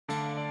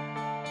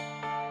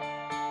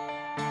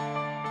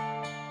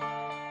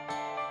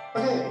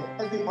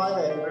Happy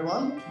Friday,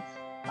 everyone.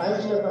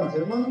 I'm Stefan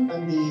Tillmann.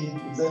 I'm the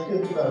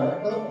Executive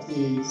Director of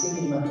the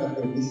Sydney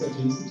Mathematical Research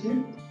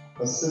Institute,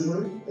 or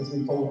SMRI, as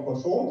we call it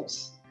for short.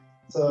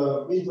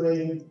 So we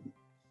bring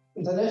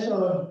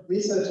international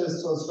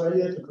researchers to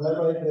Australia to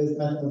collaborate with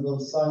mathematical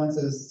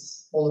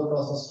scientists all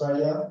across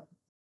Australia.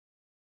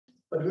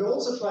 But we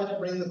also try to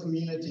bring the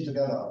community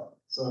together.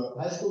 So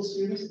high school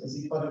students, I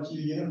see quite a few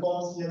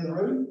uniforms here in the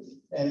room,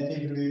 and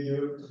people who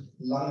are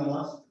young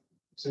enough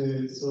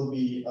to still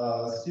be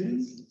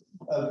students.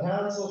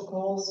 Parents, of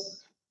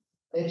course,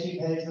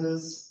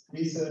 educators,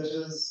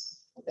 researchers,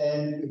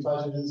 and we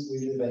try to do this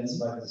with events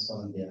like this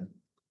one here.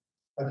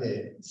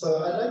 Okay,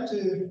 so I'd like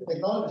to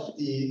acknowledge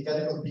the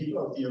Gadigal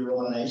people of the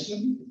Eora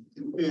Nation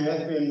who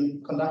have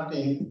been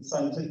conducting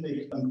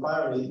scientific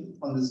inquiry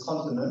on this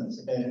continent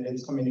and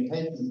its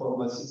communication for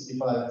over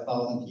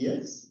 65,000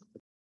 years.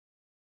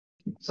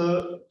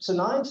 So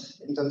tonight,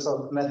 in terms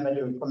of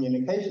mathematical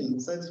communication,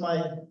 so it's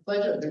my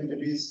pleasure to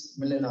introduce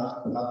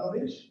Milena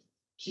Radnović.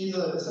 She's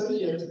an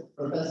associate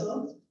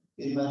professor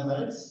in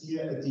mathematics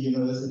here at the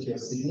University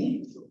of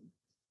Sydney.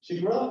 She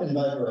grew up in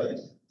Belgrade,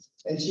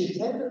 and she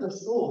attended a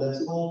school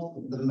that's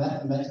called the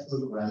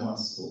Mathematical Grammar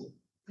School.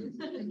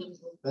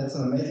 That's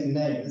an amazing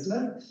name, isn't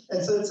it?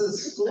 And so it's a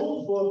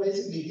school for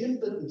basically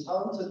gifted and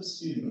talented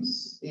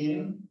students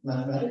in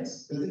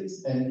mathematics,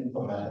 physics, and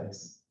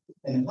informatics.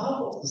 And half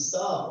of the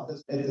staff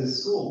at the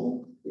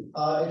school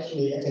are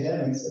actually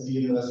academics at the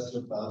University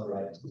of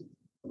Belgrade.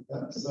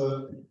 Yeah?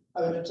 So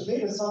to me,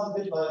 it sounds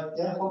a bit like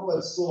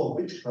Hogwarts School of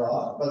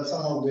Witchcraft, but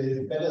somehow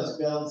with better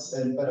spells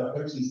and better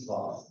potions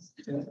classes.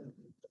 Yeah?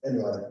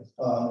 Anyway,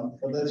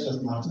 but that's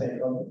just my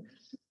take on it.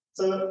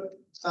 So,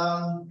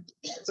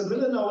 so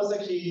Milena was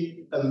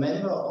actually a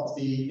member of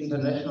the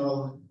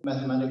International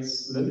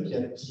Mathematics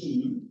Olympiad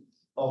team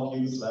of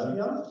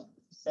Yugoslavia,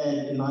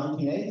 and in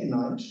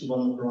 1989 she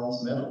won the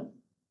bronze medal,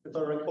 if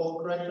I recall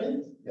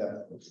correctly.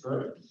 Yeah, that's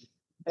correct.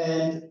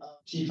 And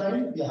she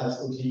trained to be a high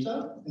school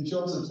teacher, and she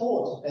also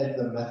taught at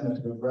the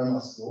Mathematical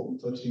Grammar School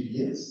for 2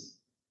 years,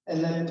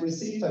 and then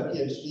received her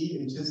PhD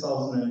in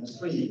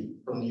 2003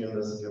 from the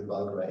University of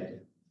Belgrade.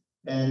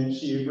 And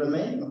she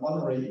remained an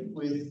honorary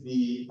with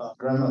the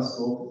grammar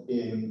school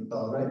in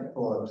Belgrade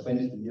for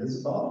 20 years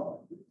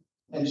about.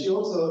 And she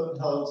also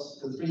held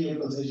a 3-year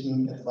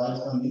position at the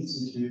Weizmann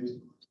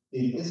Institute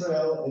in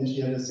Israel, and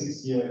she had a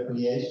 6-year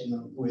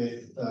affiliation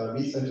with the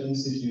Research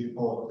Institute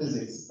for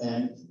Physics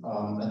and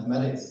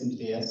Mathematics in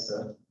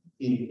Trieste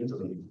in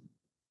Italy.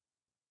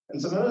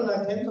 And so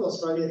Milena came to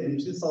Australia in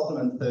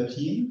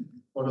 2013,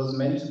 what was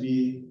meant to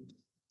be,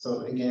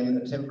 so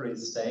again, a temporary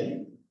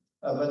stay.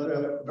 But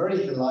we're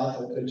very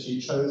delighted that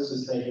she chose to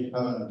stay here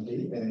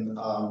permanently in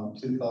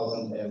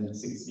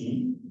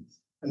 2016.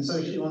 And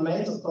so she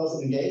remains, of course,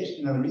 engaged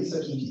in her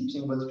research and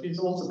teaching, but she's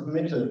also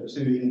committed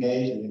to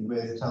engaging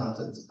with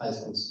talented high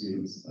school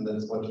students, and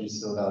that's what she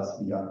still does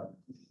here.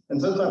 And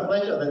so it's my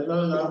pleasure that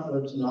Milena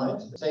will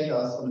tonight take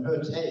us on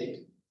her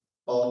take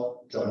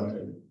of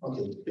geometry.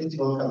 Okay, please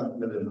welcome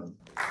Milena.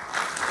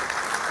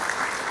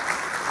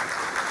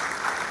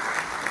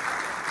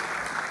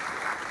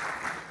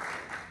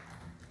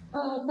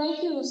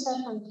 Thank you,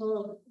 Stefan,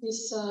 for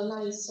this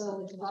nice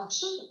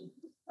introduction.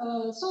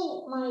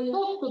 So my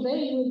talk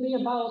today will be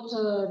about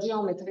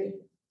geometry.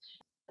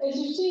 As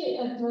you see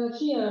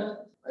here,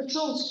 it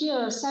shows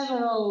here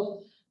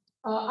several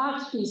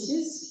art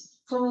pieces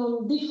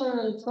from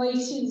different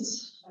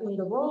places in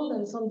the world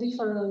and from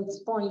different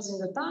points in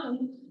the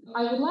time.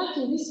 I would like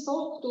in this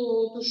talk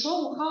to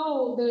show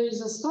how there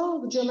is a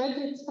strong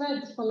geometric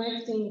thread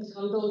connecting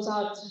those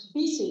art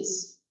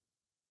pieces.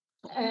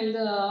 And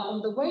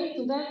on the way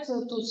to that,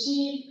 to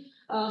see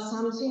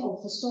something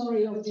of the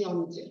story of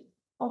geometry.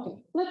 Okay,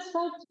 let's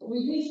start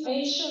with this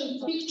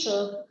ancient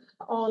picture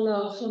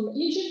from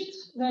Egypt,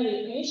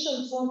 very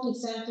ancient, 14th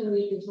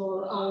century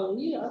before our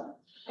era.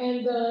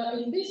 And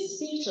in this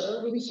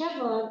picture, we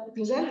have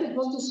presented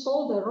what is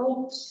called a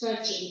rope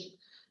stretching,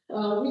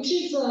 which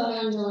is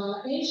an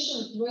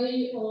ancient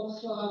way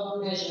of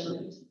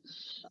measurement.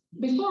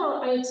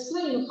 Before I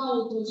explain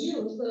how it was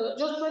used,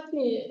 just let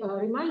me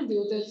remind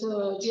you that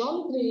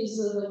geometry is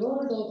the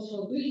word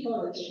of Greek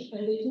origin,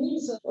 and it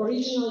means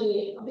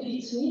originally,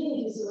 its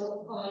meaning is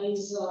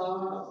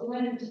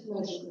length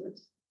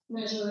measurement,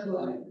 measuring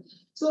length.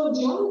 So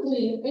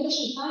geometry in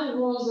ancient time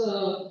was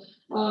a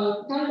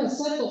kind of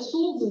set of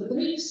tools and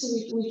tricks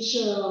which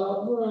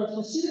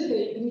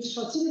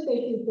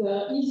facilitated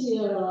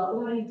easier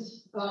length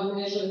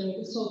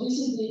measuring. So this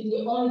is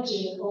the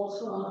origin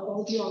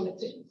of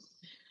geometry.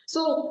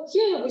 So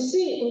here we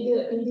see in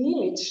the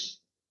image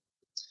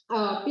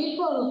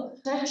people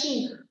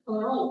stretching a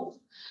rope,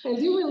 and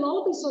you will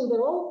notice on the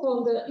rope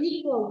on the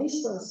equal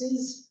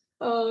distances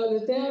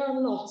that there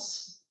are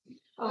knots.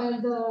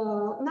 And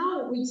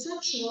now with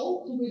such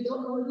rope, with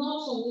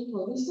knots on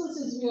equal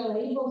distances, we are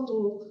able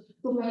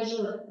to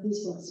measure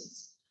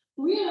distances.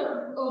 We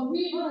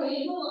were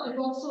able, and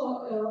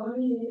also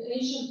in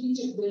ancient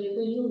Egypt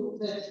they knew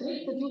that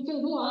trick, that you can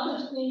do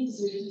other things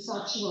with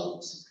such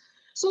ropes.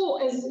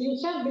 So as you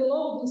have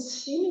below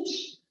this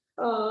image,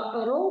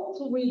 a rope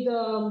with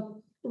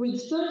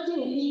 13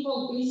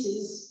 equal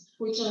pieces,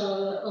 which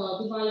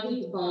are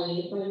divided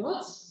by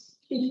knots.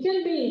 It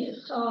can be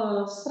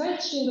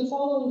stretched in the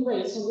following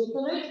way. So we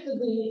connect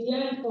the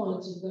end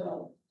points of the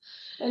rope.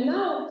 And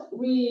now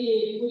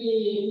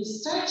we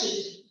stretch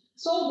it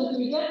so that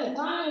we get a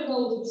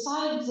triangle with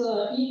sides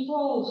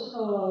equal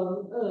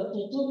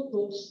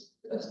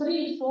to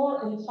 3,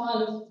 4, and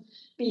 5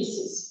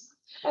 pieces.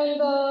 And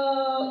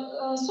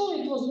so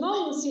it was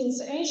known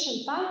since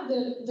ancient time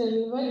that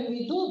when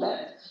we do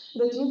that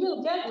we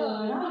will get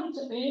a right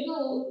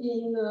angle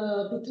in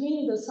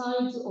between the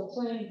sides of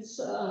lengths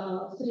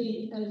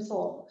 3 and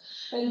 4.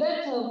 And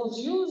that was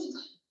used,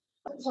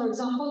 for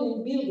example,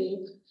 in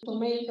building to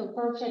make a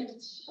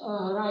perfect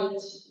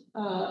right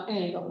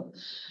angle.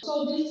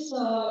 So this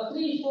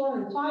 3, 4,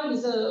 and 5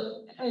 is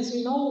as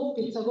we know,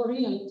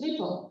 Pythagorean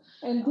triple.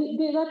 And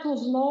that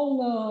was known,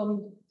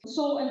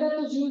 and that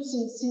was used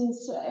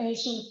since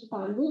ancient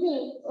time. We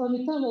will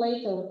return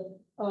later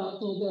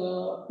to the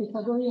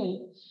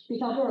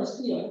Pythagoras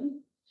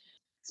theorem.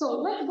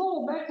 So let's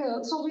go back.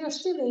 So we are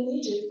still in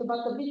Egypt,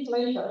 but a bit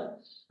later.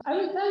 I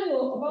will tell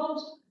you about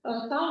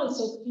Thales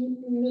of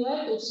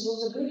Miletus,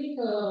 was a Greek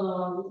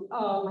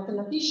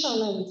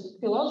mathematician and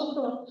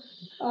philosopher.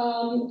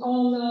 On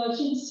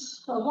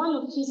one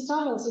of his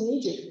travels in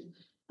Egypt,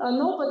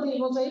 nobody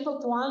was able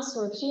to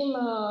answer him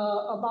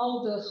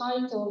about the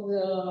height of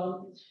the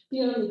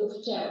pyramid of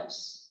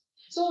Cheops.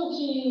 So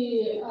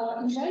he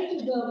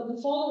invented the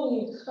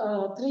following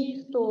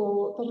trick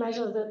to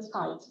measure that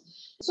height.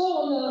 So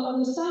on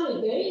a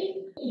sunny day,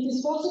 it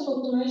is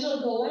possible to measure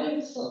the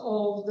length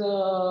of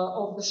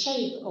the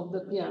shape of the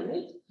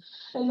pyramid.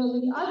 And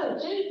on the other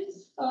hand,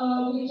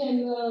 we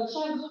can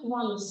have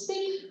one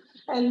stick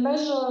and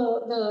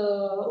measure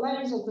the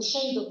length of the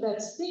shade of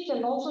that stick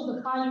and also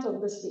the height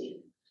of the stick.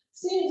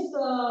 Since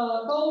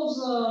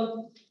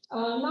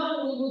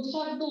now we would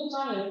have two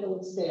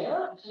triangles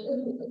there,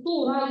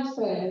 two right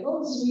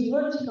triangles with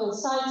vertical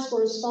sides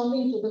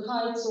corresponding to the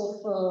heights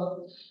of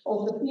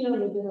the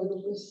pyramid and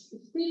of the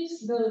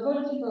sticks.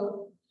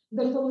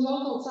 The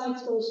horizontal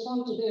sides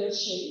correspond to their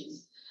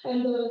shades,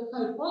 and the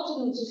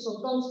hypotenuses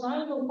of those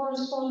triangles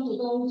correspond to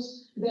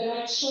those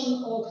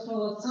direction of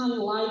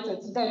sunlight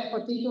at that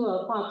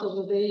particular part of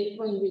the day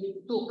when we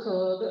took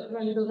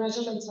when the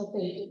measurements are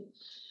taken.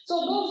 So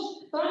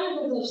those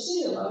triangles are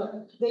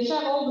similar, they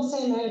have all the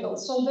same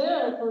angles, so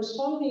their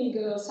corresponding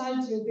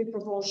sides will be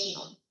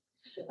proportional.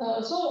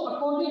 So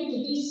according to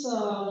this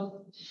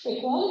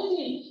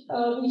equality,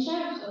 we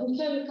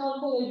can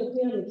calculate the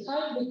pyramid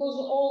height because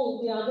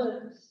all the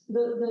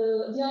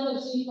other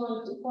three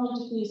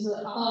quantities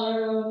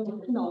are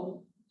known.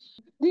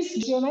 This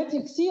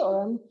geometric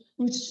theorem,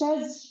 which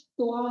says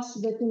to us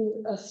that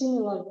in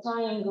similar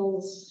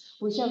triangles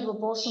we have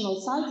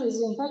proportional sides,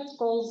 is in fact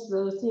called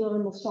the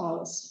theorem of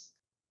Thales.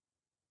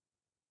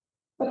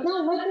 But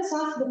now let us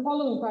ask the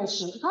following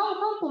question.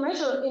 How to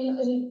measure,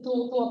 to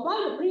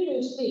apply the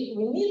previous trick,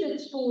 we needed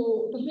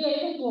to be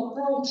able to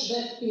approach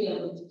that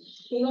pyramid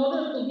in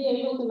order to be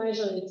able to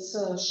measure its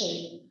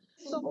shape.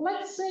 So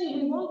let's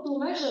say we want to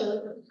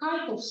measure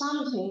height of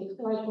something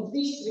like of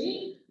this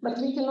tree, but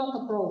we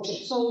cannot approach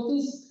it. So it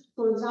is,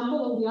 for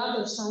example, on the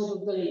other side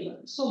of the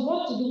river. So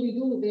what do we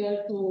do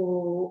there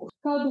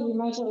how do we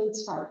measure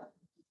its height?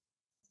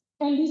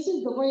 And this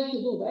is the way to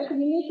do that.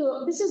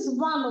 This is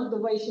one of the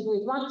ways to do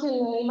it. One can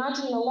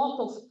imagine a lot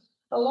of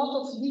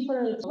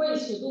different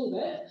ways to do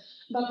that.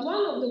 But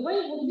one of the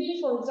ways would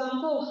be, for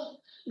example,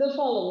 the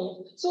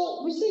following.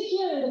 So we see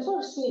here in the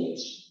first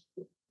image,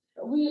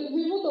 we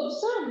would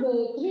observe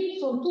the tree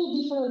from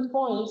two different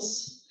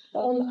points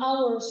on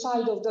our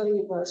side of the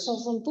river. So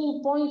from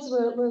 2 points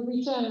where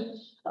we can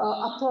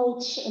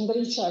approach and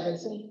reach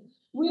everything.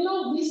 We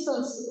know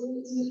distance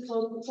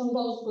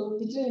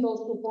between those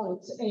 2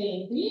 points A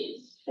and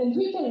B, and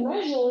we can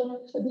measure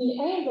the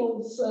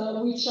angles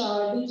which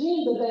are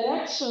between the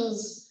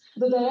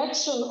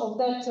direction of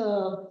that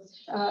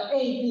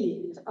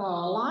AB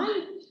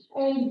line,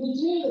 and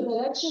between the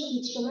directions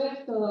which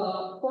connect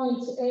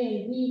points A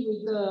and B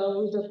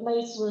with the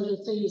place where the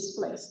tree is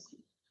placed.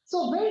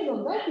 So based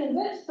on that, in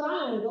that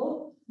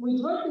triangle, with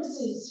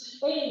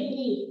vertices A and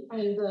B,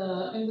 and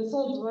the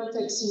third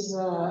vertex is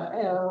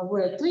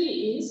where 3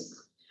 is,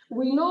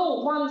 we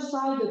know one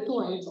side the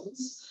 2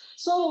 angles.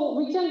 So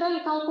we can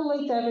then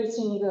calculate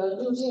everything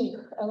using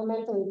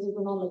elementary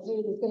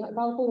trigonometry. We can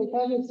calculate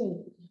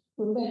everything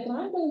from that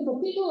triangle. In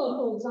particular,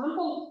 for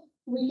example,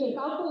 we can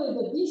calculate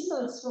the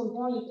distance from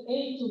point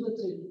A to the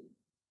tree.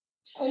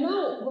 And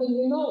now, when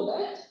we know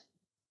that,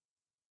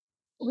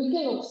 we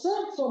can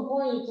observe from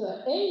point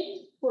A,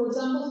 for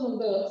example,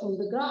 from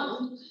the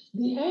ground,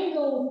 the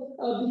angle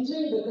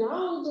between the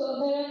ground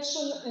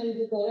direction and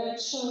the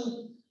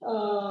direction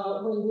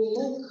when we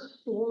look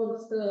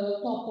towards the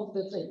top of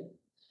the tree.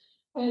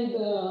 And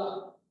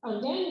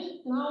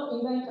again, now in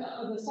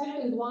the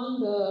second one,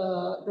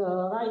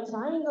 the right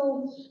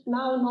triangle,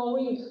 now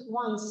knowing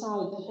one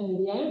side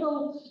and the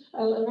angle,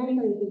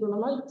 elementary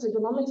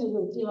trigonometry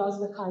will give us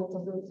the height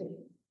of the tree.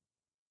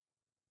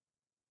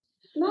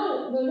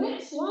 Now, the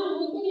next one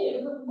would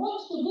be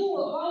what to do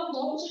about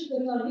objects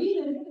that are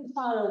really, really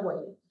far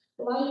away,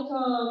 like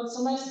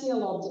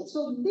celestial objects.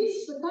 So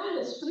this kind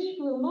of trick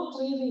will not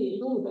really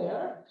do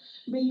there,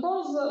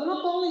 because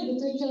not only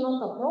that we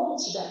cannot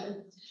approach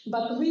them,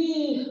 but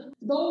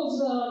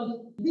those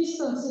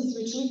distances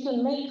which we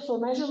can make for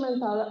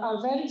measurement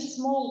are very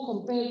small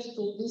compared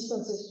to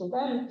distances to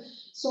them.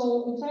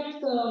 So in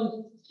fact,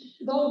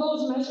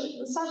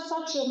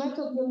 such a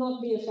method will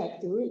not be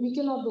effective. We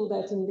cannot do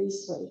that in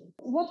this way.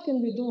 What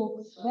can we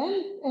do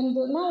then? And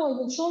now I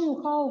will show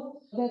you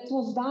how that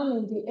was done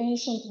in the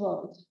ancient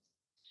world.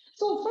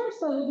 So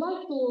first I would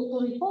like to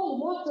recall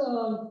what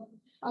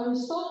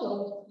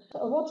Aristotle,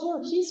 what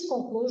were his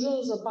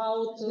conclusions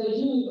about the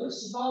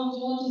universe, about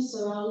what is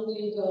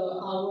surrounding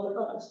our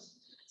Earth.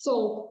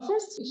 So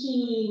first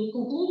he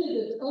concluded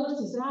that Earth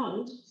is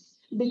round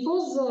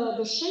because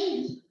the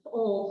shade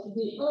of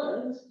the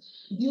Earth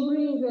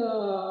during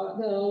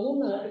the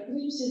lunar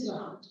eclipse is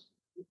round.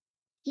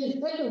 His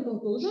second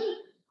conclusion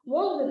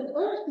was that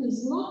Earth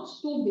is not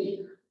too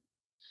big.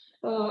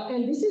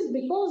 And this is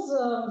because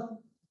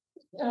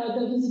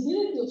the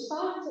visibility of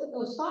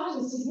stars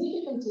is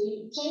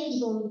significantly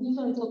changed on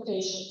different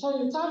locations.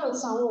 So you travel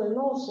somewhere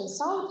north and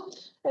south,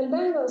 and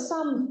then there are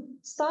some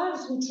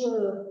stars which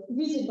were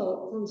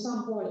visible from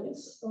some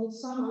points, and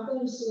some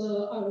others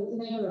are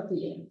never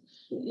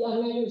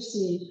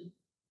seen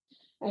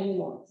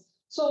anymore.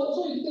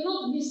 So it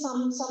cannot be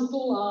some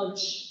too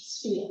large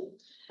sphere.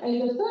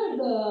 And the third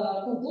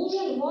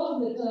conclusion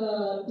was that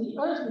the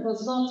Earth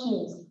does not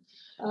move.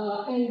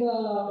 And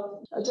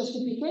a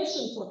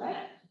justification for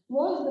that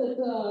was that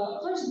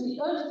first, the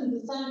Earth is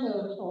the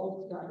center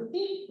of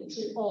gravity, which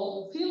we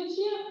all feel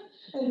here,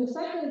 and the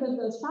second, that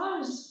the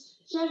stars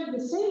have the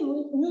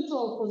same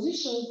neutral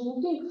positions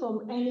looking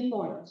from any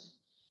point.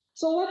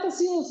 So let us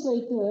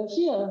illustrate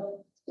here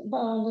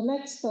on the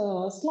next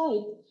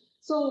slide.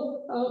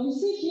 So we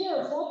see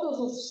here photos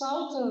of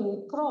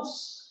Southern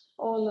Cross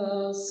on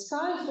a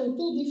sky from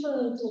two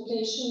different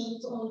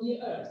locations on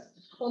the Earth.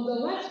 On the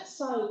left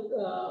side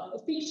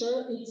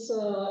picture,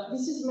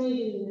 this is made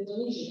in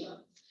Indonesia.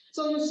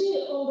 So you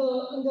see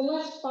on the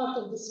left part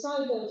of the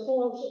sky, there are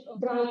four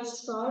bright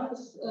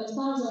stars.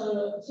 Stars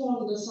are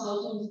formed the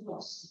Southern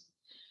Cross.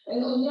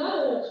 And on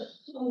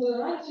the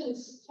right-hand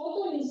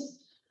photo is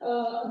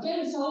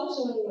again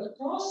Southern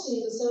Cross in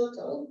the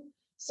circle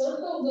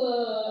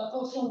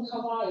from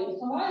Hawaii.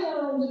 Hawaii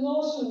are on the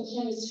northern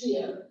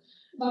hemisphere,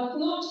 but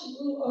not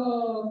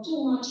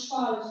too much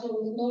far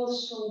from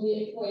north from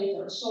the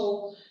equator.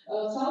 So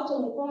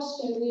Southern Cross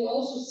can be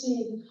also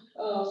seen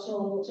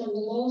from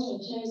the northern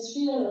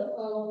hemisphere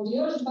on the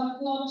Earth,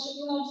 but not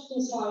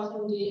too far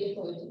from the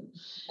equator.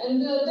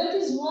 And that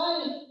is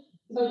why,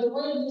 by the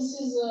way, this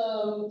is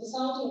the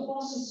Southern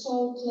Cross is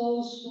so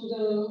close to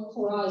the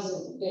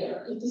horizon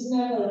there. It is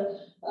never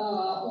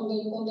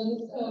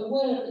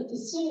where it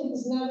is seen, it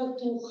is never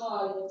too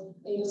high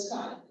in the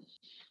sky.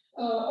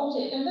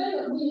 Okay, and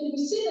then we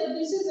see that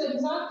this is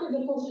exactly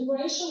the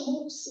configuration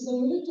looks, the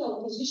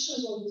neutral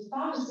positions of the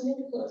stars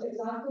look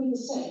exactly the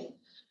same.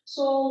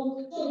 So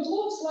it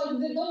looks like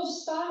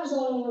those stars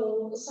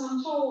are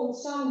somehow on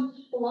some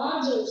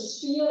larger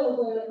sphere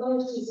where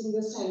Earth is in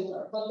the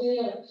center, but they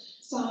are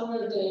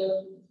somewhere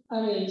there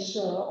arranged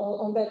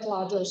on that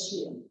larger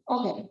sphere.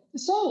 Okay,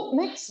 so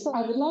next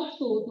I would like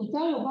to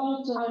tell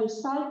about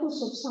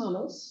Aristarchus of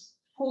Samos,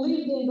 who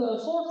lived in the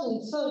 4th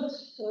and 3rd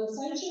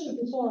century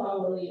before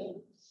our era.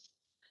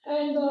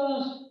 And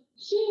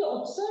he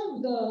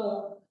observed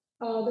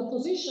the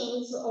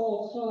positions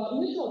of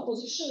neutral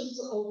positions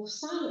of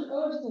Sun,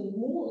 Earth, and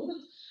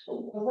Moon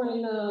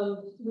when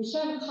we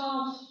have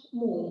half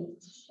moon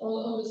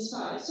on the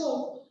sky.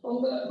 So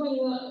when we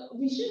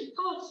have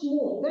half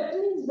moon, that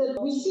means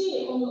that we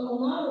see on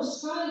our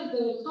sky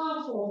the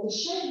half of the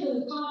shade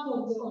and half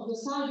of the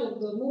side of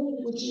the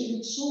moon which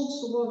looks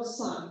towards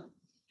Sun.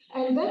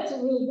 And that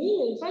will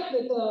mean, in fact,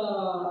 that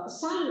the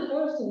Sun,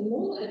 Earth, and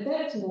Moon at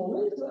that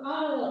moment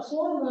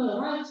form a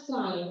right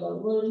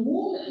triangle, where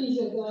Moon is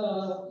at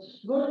the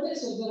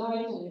vertex of the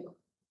right angle.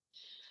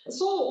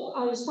 So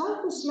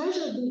Aristarchus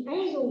measured the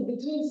angle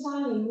between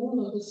Sun and Moon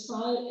on the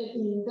sky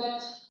in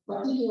that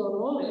particular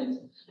moment,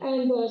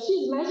 and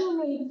his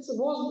measurement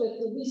was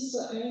that this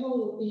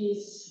angle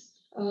is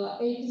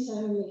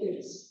 87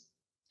 degrees.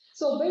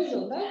 So based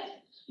on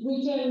that,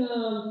 we can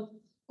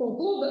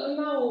conclude,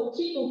 now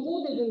he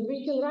concluded, and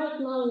we can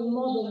write now in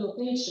modern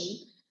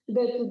notation,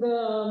 that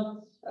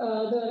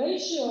the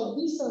ratio of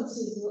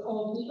distances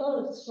of the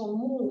Earth from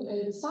Moon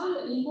and the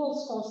Sun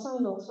equals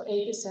cosine of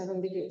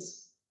 87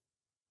 degrees.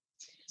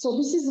 So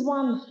this is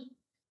one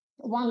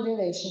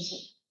relationship.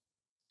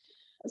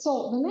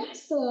 So the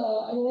next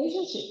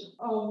relationship,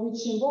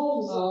 which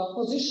involves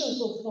positions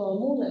of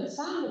Moon and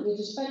Sun with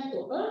respect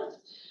to Earth,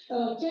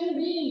 can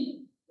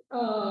be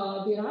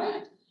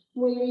derived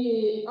when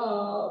we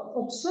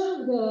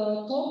observe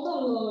the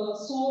total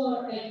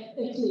solar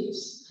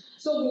eclipse.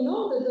 So we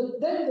know that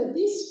then the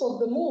disk of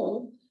the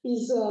Moon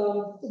is,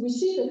 we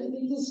see that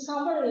it is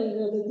covering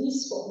the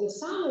disk of the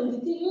Sun, and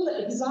it will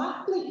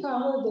exactly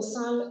cover the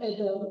sun at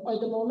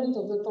the moment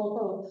of the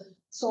total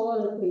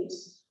solar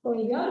eclipse. Or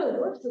in the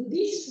other words, the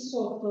disks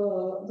of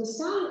the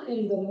sun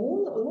and the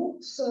moon look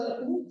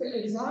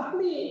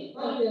exactly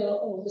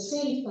of the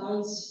same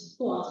size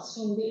to us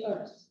from the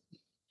Earth.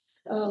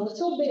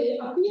 So they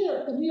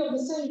appear to be of the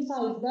same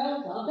size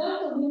delta.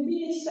 Delta will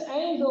be this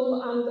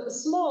angle and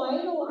small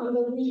angle,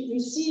 and we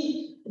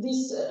see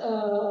this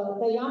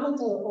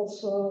diameter of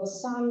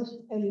sun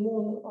and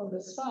moon on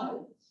the sky.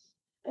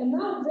 And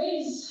now,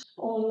 based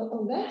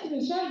on that,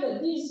 we have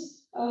that this.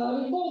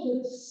 We call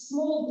that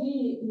small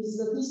d is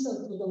the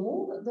distance to the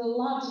moon, the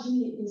large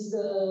d is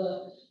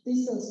the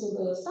distance to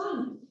the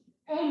sun,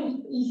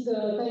 m is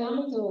the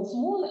diameter of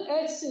moon,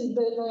 s is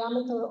the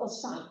diameter of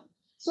sun.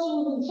 So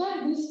we will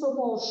have this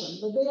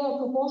proportion, that they are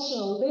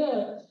proportional,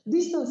 their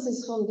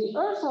distances from the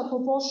Earth are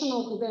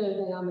proportional to their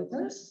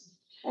diameters,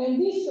 and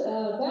this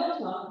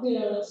delta,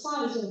 their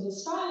size in the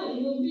sky,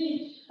 will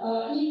be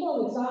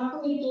equal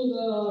exactly to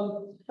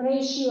the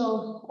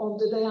ratio of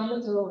the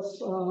diameter of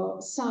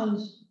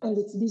sun and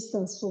its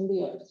distance from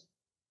the Earth.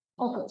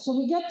 Okay, so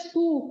we get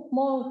two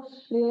more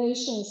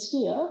relations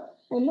here.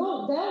 And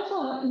now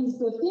delta is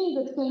the thing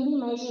that can be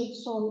measured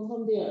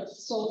from the Earth.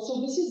 So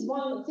this is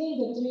one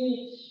thing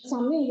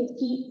something that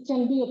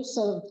can be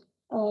observed,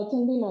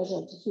 can be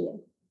measured here.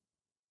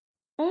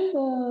 And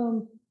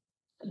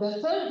the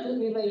third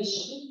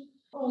relation,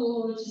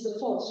 or it is the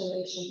fourth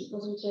relation,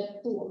 because we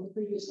had two on the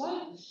previous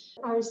slide,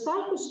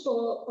 Aristarchus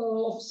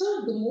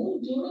observed the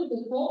moon during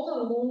the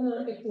total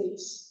lunar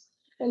eclipse.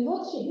 And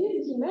what he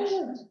did, he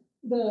measured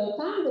the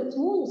time that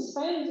moon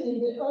spent in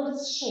the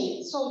Earth's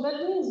shade. So that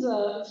means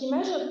he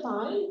measured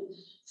time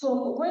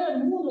from where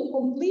moon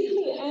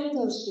completely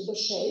enters to the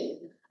shade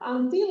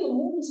until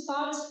moon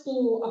starts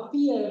to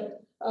appear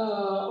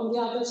on the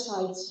other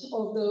side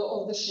of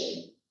the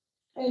shade.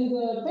 And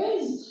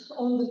based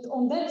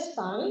on that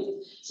time,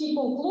 he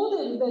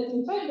concluded that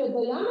in fact the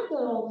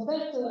diameter of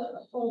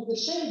the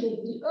shade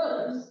of the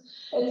Earth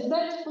at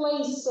that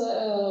place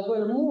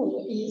where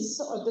moon is,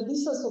 or the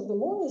distance of the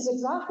moon, is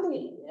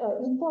exactly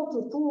equal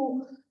to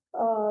two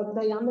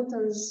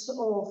diameters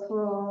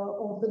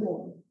of the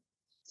moon.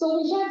 So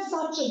we have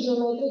such a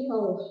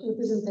geometrical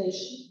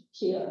representation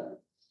here,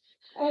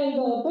 and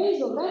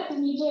based on that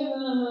we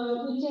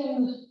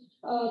can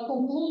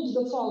conclude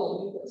the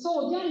following.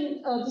 So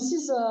again, this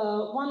is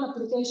one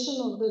application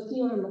of the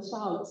theorem of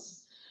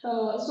Thales.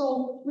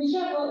 So we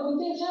can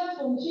have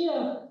from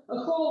here a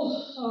whole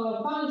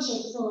bunch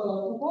of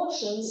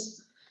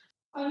proportions.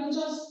 I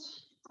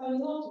will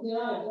not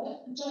derive that,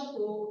 just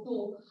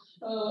to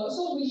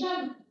so we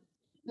have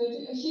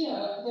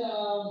here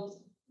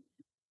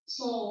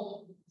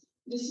so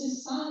this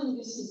is sun,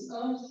 this is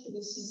Earth,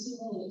 this is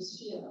moon, is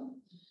here.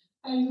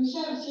 And we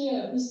have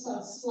here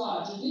distance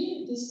large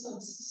d,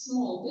 distance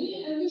small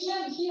d, and we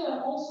have here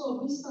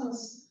also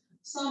distance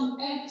some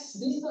x,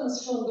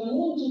 distance from the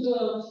moon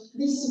to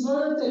this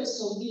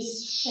vertex of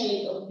this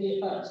shade of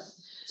the Earth.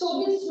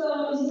 So this is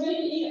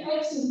maybe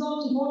x is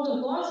not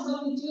important to us,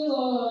 but it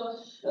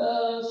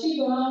will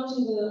figure out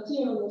in the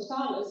theorem of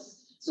Thales.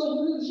 So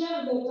we will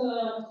have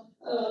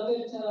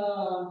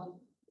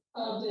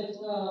that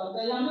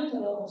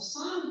diameter of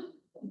sun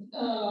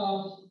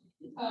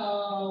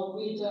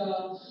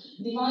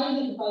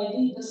divided by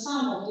the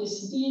sum of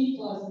this d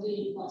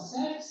plus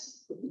x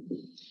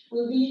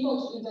will be equal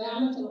to the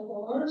diameter of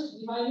Earth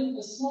divided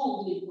by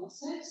small d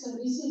plus x, and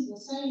this is the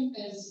same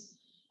as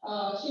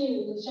here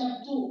we will have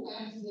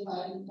 2x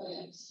divided by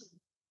x.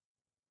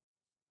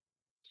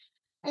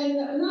 And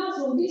now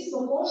from this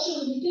proportion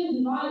we can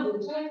divide.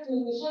 In fact,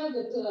 when we have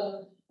that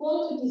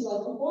quantities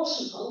are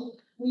proportional,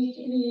 we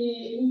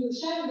will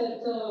have that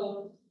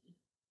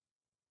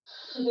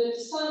that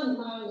sun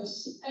minus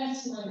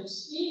s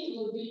minus e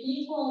will be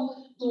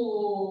equal to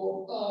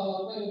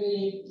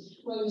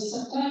when we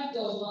subtract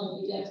those one,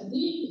 we get d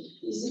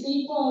is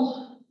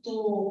equal to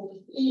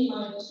e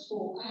minus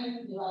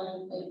 2m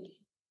divided by d.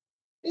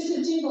 This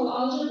is simple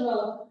algebra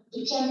to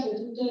check that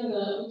we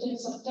can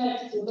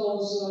subtract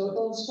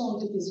those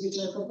quantities which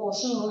are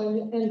proportional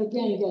and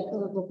again get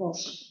a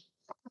proportion.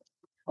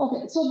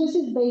 Okay, so this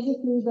is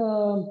basically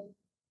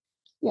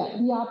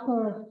the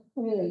upper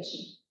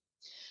relation.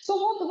 So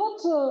what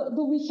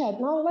do we have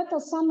now? Let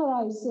us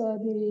summarize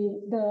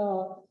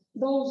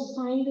those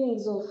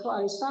findings of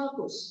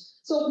Aristarchus.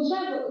 So we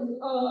have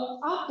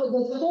after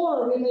the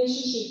four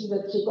relationships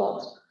that he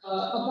got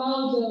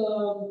about the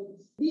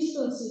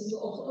distances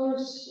of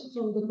Earth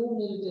from the moon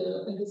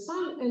and the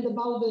sun, and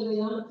about the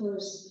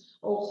diameters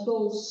of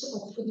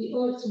the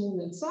Earth, moon,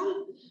 and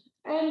sun,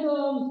 and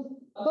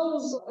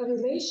those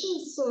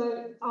relations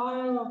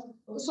are,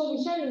 so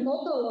we have in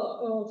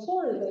total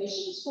four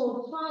relations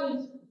for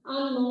 5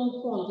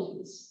 unknown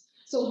quantities.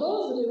 So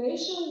those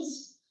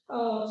relations,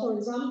 for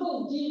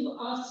example, give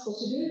us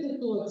possibility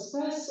to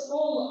express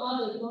all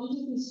other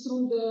quantities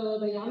through the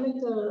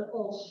diameter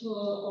of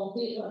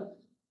the Earth.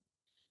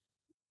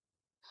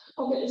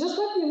 Okay, just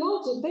let me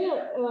note that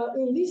there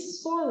in these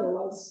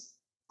formulas,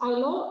 I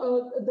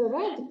know the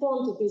red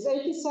quantity is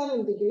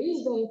 87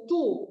 degrees, then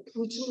 2,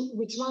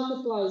 which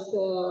multiplies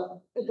the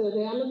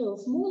diameter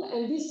of moon,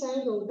 and this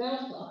angle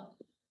delta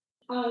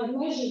are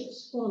measured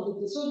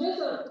quantities. So these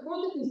are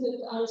quantities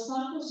that are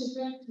Starkov's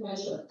effect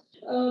measured.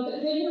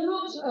 They were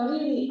not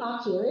really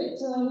accurate,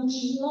 which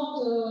is not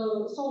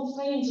so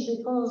strange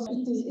because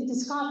it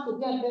is hard to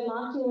get them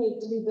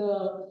accurate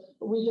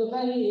with a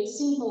very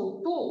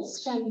simple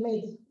tools,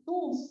 handmade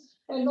tools.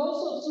 And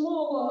also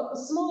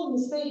small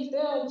mistake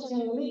there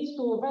can lead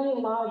to a very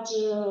large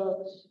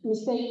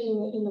mistake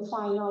in the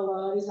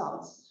final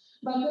results.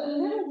 But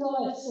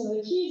nevertheless,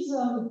 his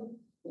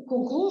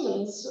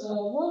conclusions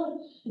were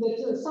that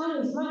the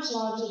sun is much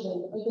larger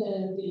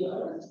than the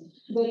Earth.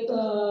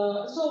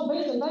 So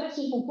based on that,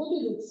 he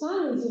concluded that the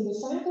sun is in the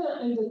center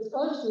and that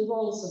Earth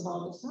revolves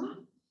about the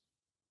sun.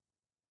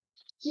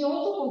 He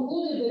also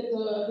concluded that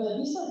the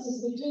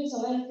distances between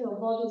celestial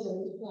bodies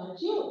are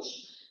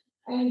huge.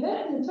 And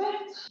then, in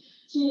fact,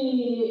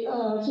 he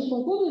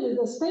concluded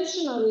that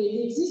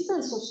the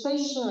existence of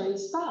stationary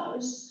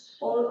stars,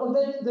 or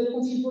that the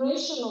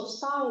configuration of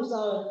stars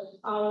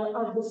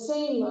are the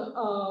same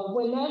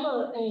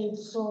whenever and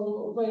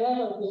from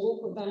wherever we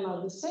look at them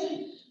are the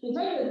same. In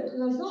fact, it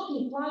does not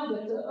imply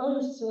that the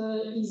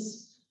Earth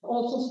is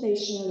also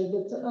stationary,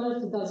 that the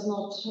Earth does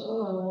not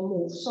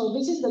move. So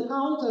this is the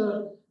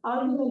counter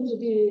argument to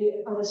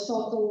the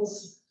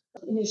Aristotle's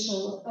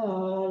initial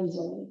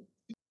reasoning.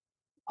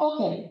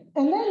 Okay,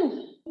 and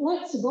then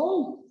let's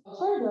go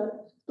further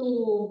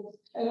to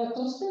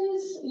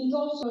Eratosthenes. He's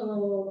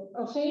also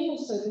a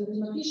famous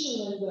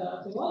mathematician and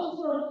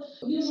philosopher,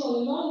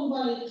 usually known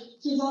by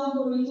his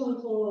algorithm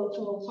for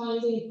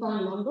finding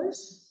prime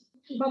numbers.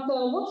 But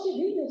what he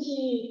did,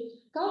 he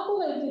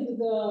calculated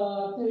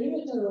the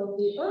perimeter of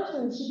the Earth,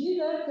 and he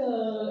did that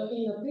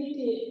in a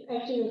pretty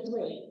accurate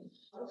way.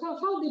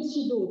 How did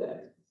he do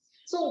that?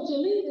 So he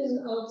lived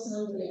in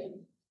Alexandria.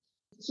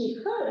 He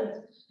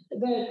heard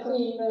that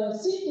in the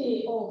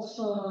city of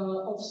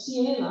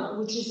Siena,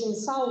 which is in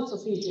south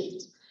of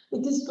Egypt,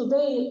 it is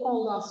today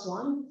called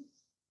Aswan,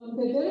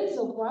 that there is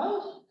a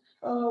well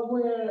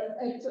where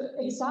at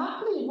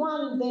exactly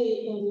one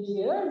day in the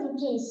year, you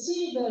can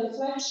see the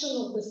reflection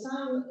of the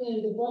sun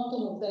in the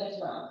bottom of that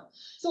well.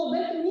 So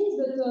that means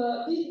that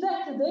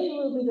that day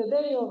will be the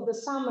day of the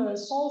summer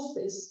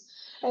solstice.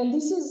 And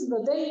this is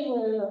the day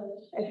where,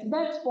 at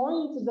that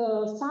point,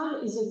 the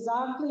sun is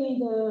exactly in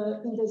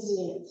the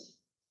zenith.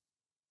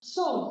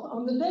 So,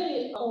 on the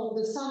day of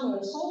the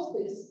summer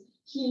solstice,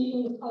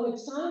 in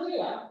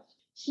Alexandria,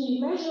 he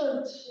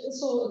measured,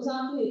 so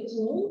exactly at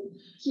noon,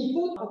 he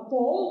put a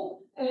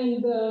pole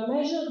and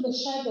measured the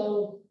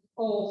shadow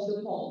of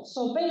the pole.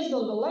 So based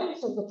on the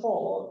length of the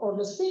pole or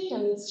the stick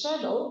and its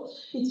shadow,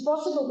 it's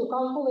possible to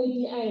calculate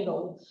the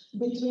angle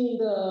between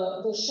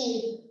the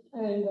shade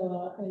and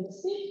the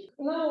stick.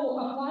 Now,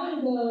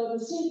 applying the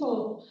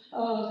simple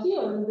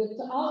theorem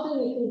that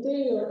alternate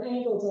interior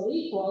angles are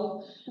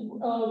equal,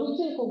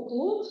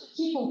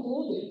 he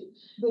concluded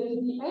that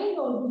the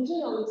angle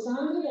between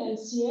Alexandria and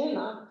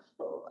Siena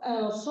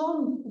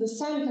from the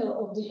center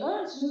of the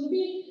Earth will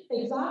be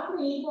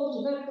exactly equal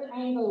to that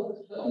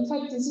angle. In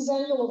fact, this is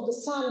angle of the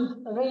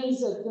sun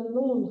rays at the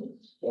noon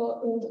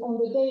on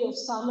the day of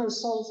summer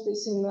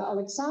solstice in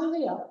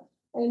Alexandria.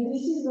 And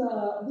this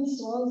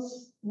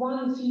was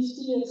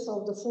 1/50th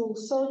of the full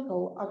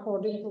circle,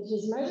 according to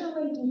his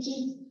measurement, which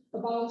is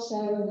about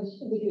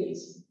 7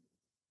 degrees.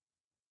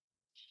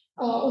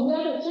 On the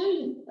other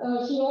hand,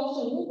 he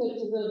also knew that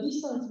the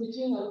distance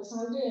between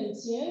Alexandria and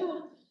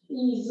Siena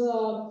is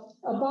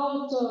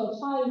about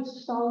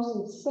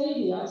 5,000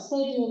 stadia.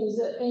 Stadium is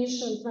an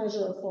ancient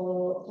measure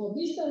for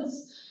distance,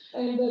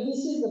 and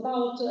this is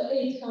about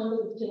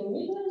 800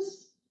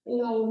 kilometers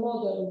in our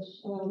modern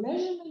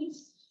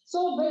measurements.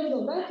 So based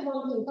on that,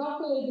 one can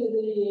calculate that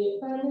the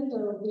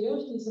perimeter of the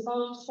Earth is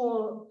about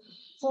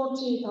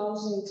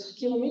 40,000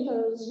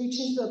 kilometers, which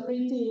is a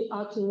pretty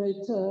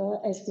accurate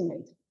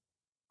estimate.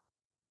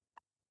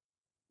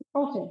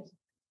 Okay.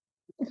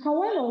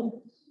 However,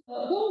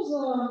 those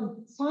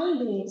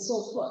findings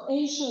of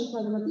ancient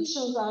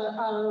mathematicians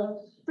are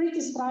pretty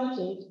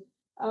striking,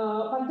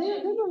 but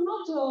they were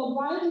not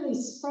widely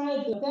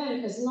spread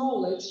then as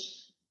knowledge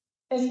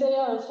as they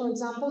are, for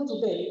example,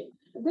 today.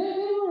 They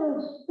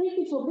were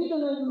pretty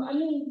forbidden, and I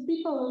mean,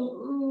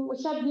 people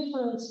had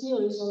different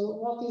theories on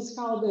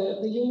how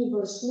the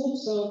universe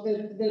moves, so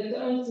that the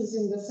Earth is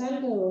in the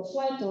center or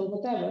flat or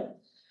whatever.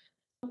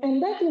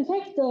 And that, in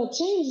fact,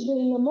 changed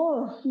in a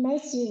more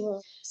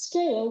massive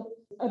scale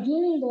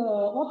during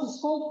what is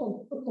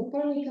called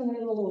Copernican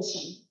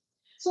revolution.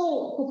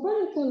 So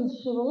Copernican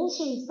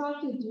revolution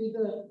started with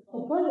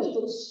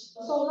Copernicus.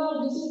 So now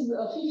this is the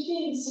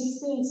 15th,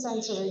 16th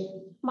century,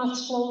 much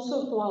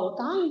closer to our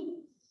time.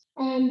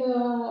 And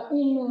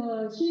in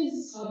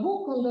his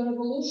book on the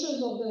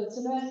revolutions of the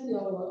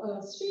celestial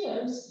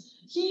spheres,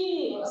 he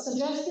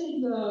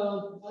suggested the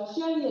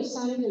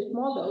heliocentric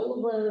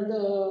model, where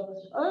the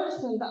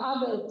Earth and the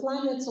other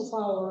planets of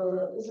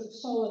our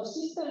solar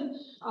system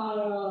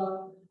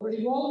are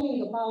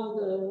revolving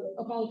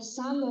about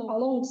Sun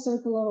along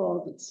circular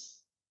orbits.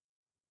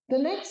 The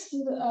next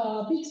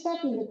big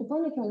step in the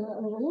Copernican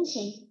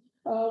revolution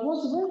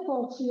was the work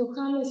of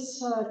Johannes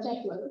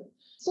Kepler.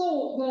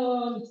 So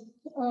the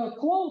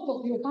quote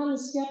of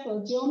Johannes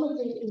Kepler,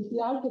 "Geometry is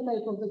the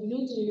archetype of the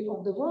beauty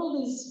of the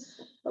world,"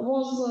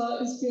 was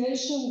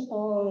inspiration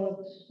for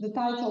the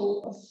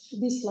title of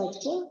this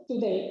lecture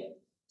today.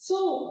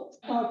 So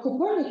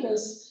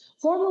Copernicus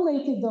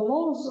formulated the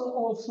laws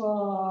of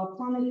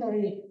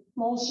planetary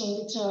motion,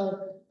 which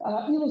are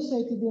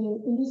illustrated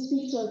in this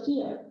picture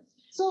here.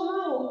 So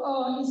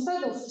now,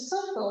 instead of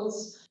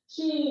circles,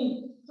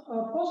 he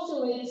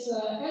postulates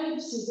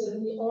ellipses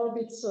in the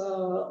orbits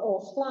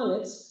of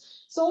planets.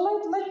 So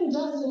let me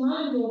just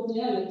remind you of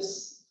the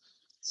ellipse.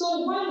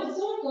 So while the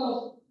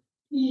circle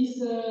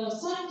is a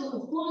set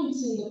of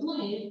points in the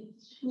plane,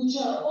 which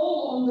are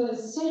all on the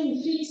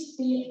same fixed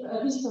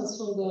distance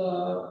from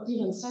the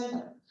given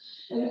center,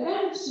 an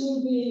ellipse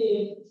will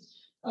be,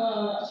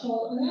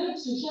 for an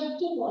ellipse we have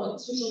 2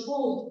 points, which are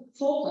called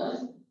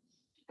foci.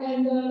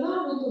 And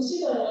now we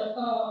consider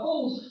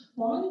all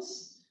points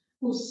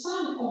whose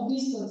sum of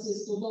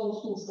distances to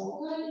those 2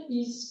 foci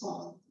is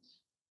constant.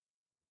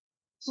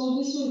 So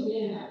this will be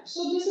an ellipse.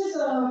 So this is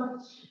how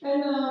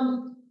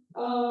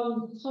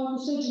to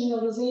say,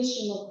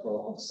 generalization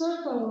of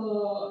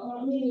circle. I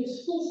mean, if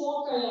 2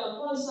 foci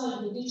coincide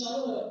with each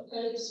other,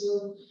 ellipse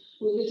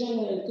will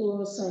degenerate to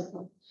a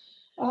circle.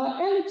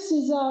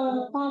 Ellipses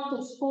are part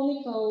of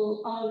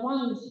conical,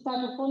 one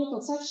type of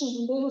conical sections,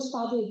 and they were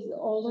studied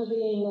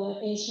already in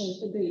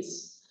ancient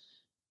Greece.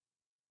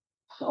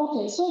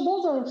 Okay, so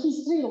those are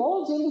his 3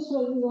 laws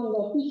illustrated on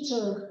the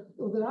picture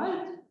to the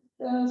right.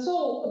 So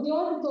the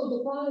orbit of the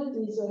planet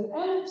is an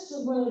ellipse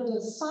where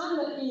the Sun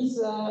is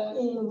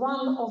in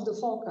one of the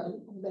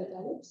foci of that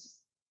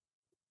ellipse.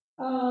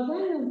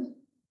 Then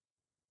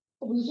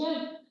we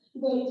have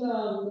that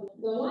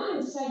the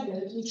line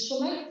segment which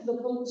connects the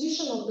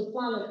position of the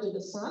planet to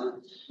the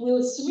Sun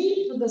will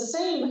sweep the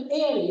same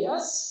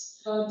areas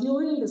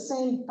during the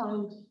same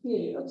time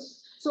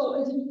periods. So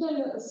as you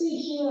can see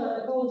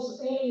here,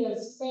 those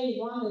areas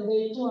A1 and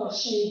A2 are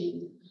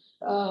shaded.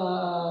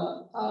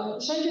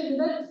 Shaded,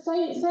 that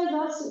says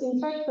us, in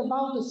fact,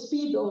 about the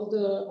speed of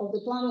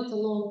the planet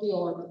along the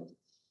orbit.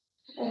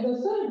 And the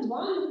third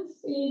one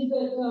is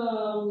that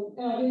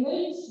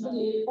relates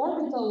the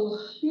orbital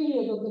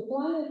period of the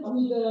planet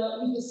with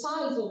the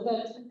size of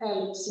that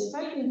ellipse. In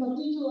fact, in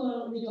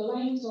particular, with the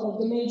length of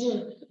the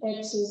major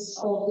axis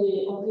of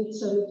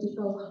its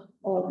elliptical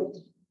orbit.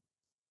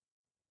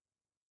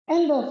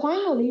 And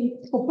finally,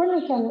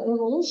 Copernican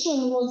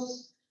revolution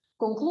was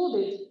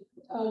concluded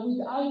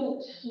with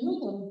Isaac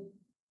Newton,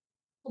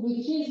 with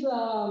his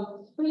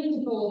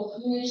principle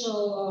of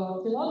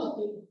natural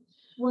philosophy,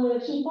 where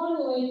he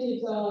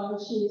formulated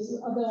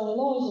the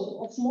laws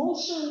of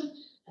motion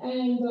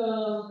and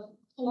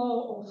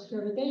law of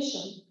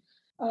gravitation.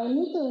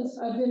 Newton's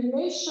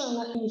derivation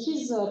in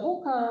his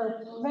book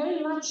are very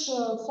much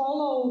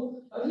follow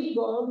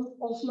rigor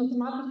of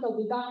mathematical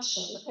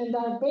deduction and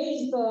are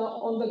based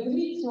on the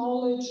Greek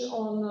knowledge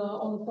on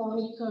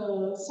conic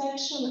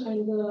section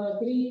and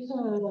Greek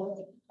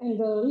and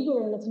the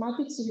rigor in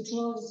mathematics, which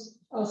was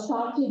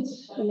started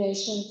in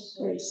ancient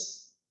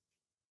Greece.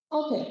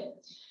 Okay.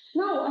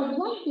 Now, I would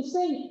like to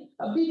say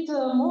a bit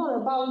more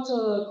about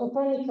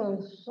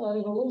Copernican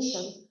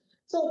revolution.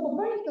 So,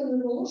 Copernican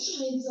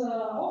revolution is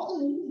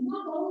often used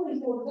not only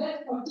for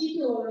that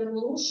particular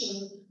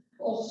revolution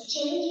of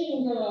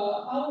changing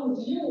our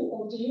view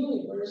of the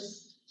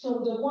universe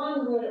from the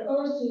one where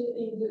Earth is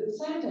in the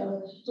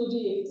center to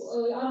the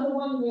other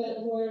one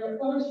where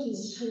Earth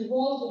is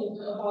revolving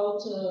about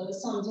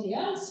something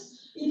else.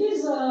 It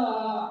is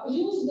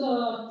used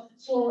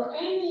for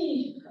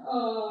any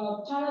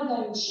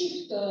paradigm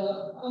shift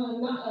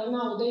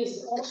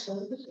nowadays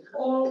often,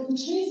 or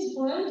which means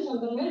for any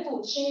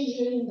fundamental change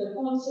in the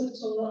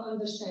concepts or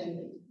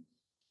understanding.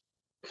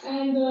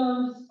 And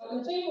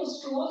the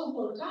famous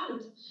philosopher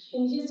Kant,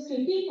 in his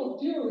critique of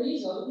pure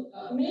reason,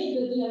 made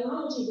the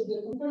analogy with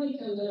the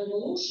Copernican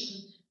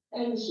revolution,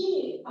 and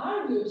he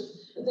argued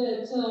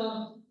that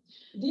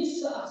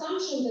this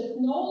assumption that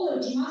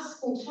knowledge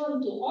must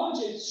conform to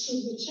objects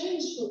should be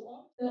changed to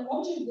the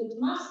object that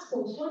must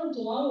conform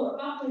to our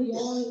a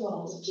priori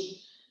knowledge.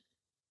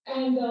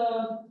 And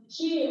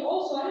he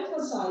also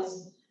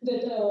emphasized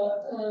that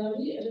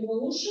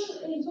revolution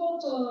in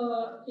thought,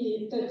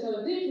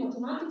 that Greek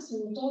mathematics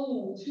and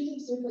Newtonian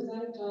physics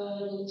represent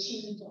revolution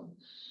in thought.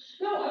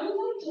 Now, I would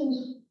like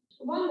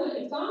one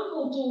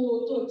example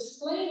to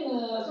explain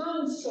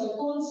Kant's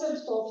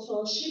concept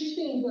of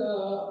shifting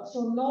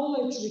from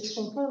knowledge which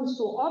conforms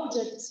to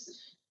objects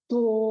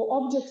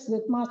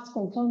that must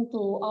conform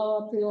to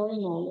our a priori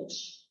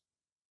knowledge.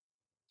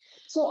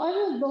 So I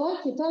would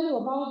like to tell you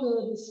about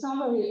the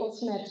discovery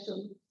of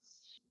Neptune.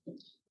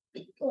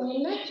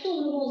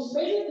 Neptune was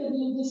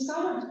basically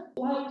discovered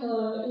like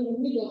in the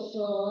middle of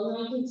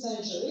 19th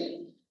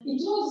century.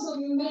 It was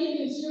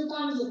maybe a few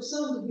times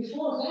observed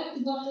before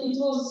that, but it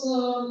was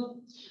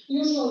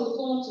usually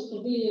thought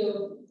to be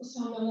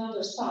some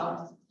another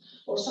star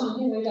or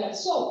something like that.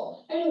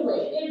 So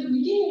anyway, at the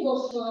beginning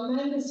of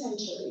 19th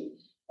century,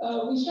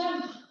 we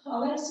have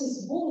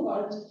Alexis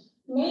Boulevard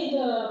made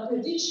a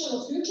prediction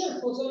of future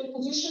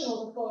position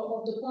of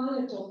the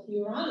planet of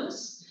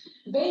Uranus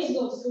based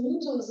on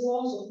Newton's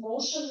laws of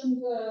motion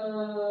and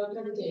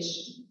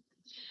gravitation.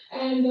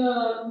 And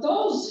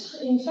those,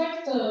 in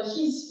fact,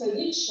 his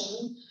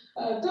prediction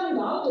turned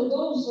out that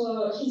those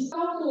his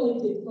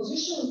calculated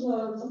positions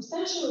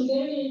substantially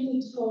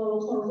deviated for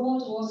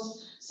what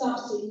was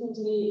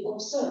subsequently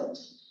observed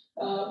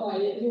by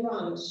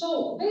Uranus.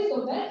 So based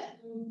on that,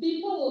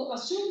 people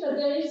assume that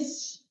there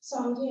is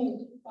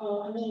something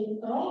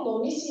wrong or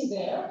missing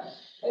there.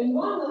 And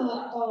one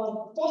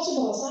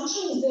possible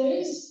assumption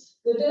is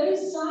there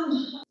is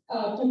some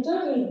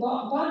perturbing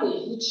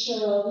body which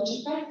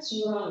affects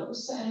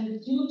Uranus,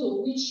 and due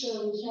to which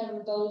we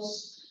have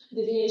those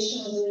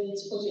deviations in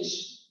its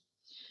position.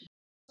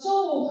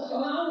 So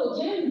now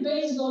again,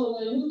 based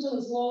on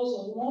Newton's laws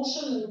of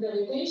motion and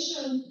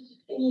gravitation,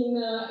 in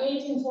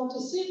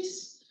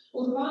 1846,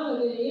 Urbain Le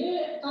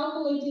Verrier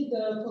calculated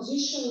the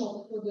position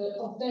of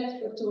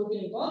that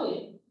perturbing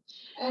body.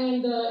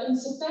 And in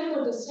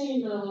September the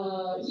same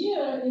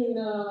year, in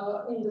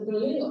the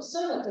Berlin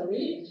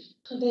Observatory,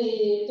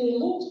 they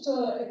looked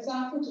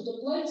exactly to the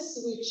place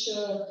which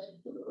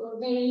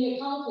Verrier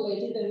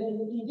calculated,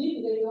 and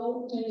indeed they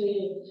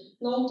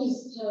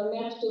noticed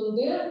Neptune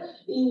there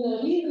in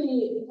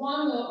really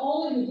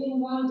only within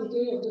 1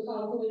 degree of the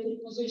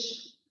calculated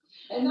position.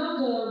 And now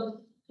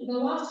the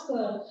last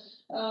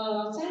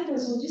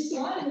sentence on this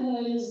slide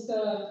is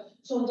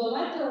from the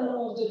letter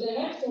of the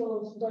director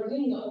of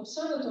Berlin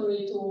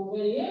Observatory to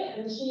Verrier,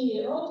 and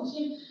he wrote to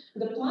him,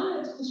 "The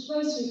planet whose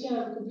place you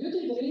have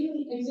computed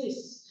really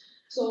exists."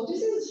 So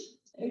this is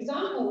an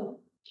example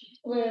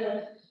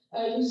where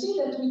you see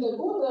that with a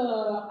good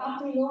a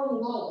priori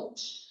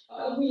knowledge,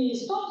 we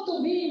stop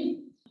to be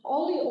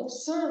only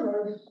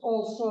observer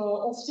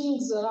of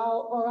things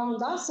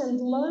around us and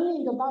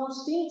learning about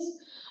things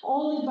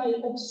only by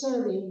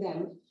observing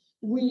them.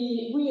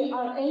 We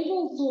are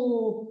able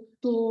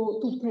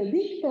to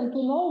predict and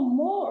to know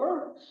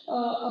more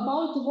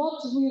about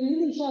what we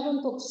really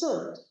haven't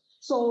observed.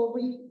 So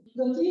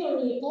the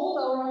theory told,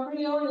 our a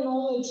priori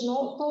knowledge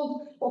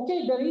told,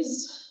 okay, there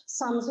is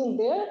something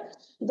there.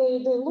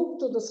 They look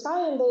to the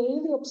sky and they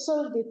really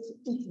observed it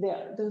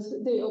there.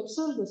 They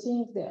observe the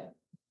thing there.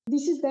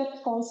 This is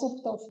that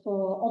concept of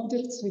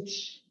objects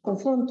which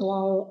conform to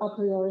our a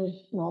priori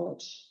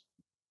knowledge.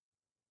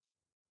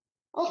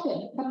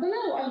 Okay, but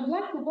now I would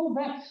like to go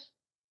back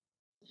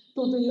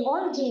to the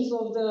origins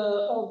of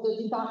the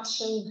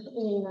deduction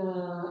in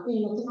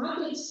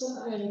mathematics,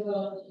 and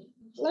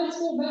let's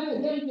go back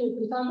again to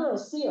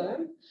Pythagoras'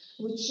 theorem,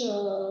 which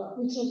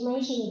was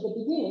mentioned at the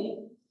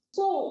beginning.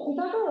 So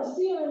Pythagoras'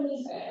 theorem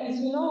is, as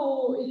we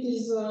know, it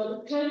is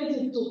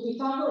credited to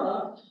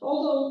Pythagoras,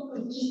 although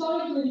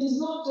historically it is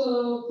not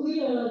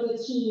clear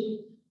that he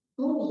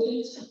proved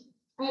it,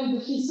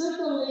 and he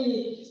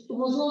certainly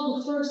was not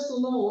the first to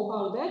know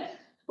about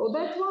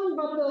that one.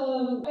 But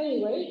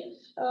anyway,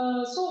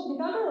 so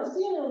Pythagoras'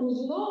 theorem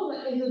was known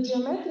as a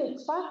geometric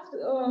fact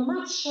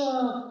much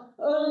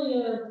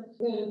earlier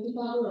than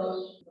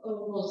Pythagoras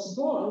was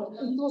born.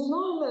 It was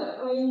known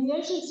in the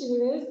ancient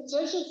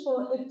civilization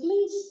for at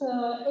least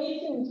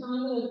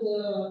 1800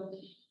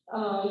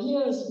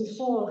 years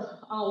before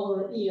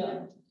our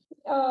era.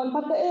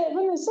 But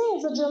when I say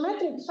it's a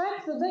geometric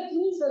fact, that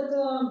means that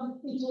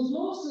it was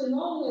mostly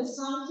known as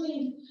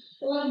something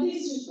like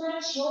this. You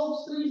stretch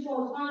ropes 3,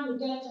 4, 5, you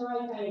get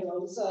right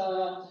angles.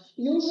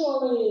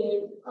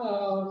 Usually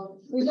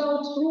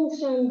without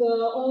proof and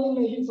only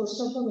maybe for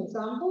certain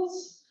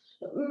examples.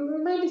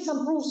 Maybe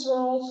some proofs were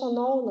also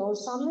known or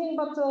something,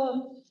 but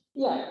that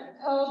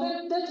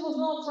was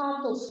not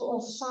part of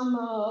some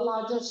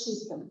larger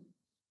system.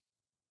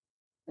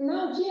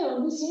 Now here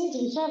on this image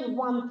we have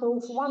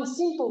one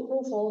simple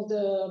proof of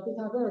the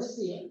Pythagoras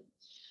theorem.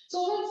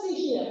 So let's see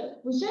here.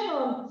 We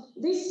have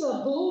this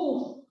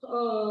blue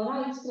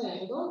right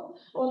triangle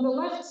on the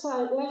left hand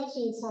side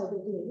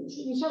of the image.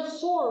 We have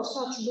 4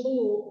 such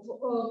blue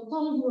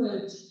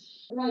congruent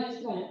right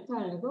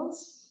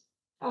triangles.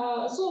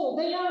 So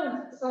they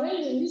are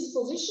arranged in this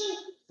position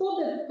so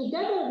that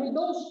together with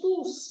those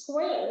 2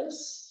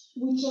 squares,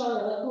 which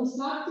are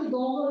constructed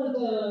over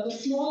the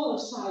smaller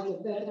side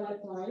of that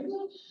right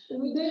triangle,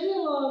 they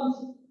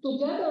will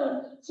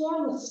together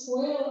form a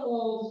square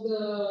of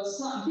the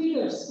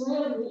bigger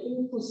square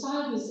whose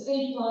side is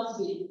a plus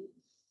b.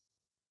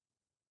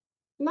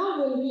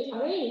 Now when we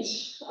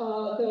arrange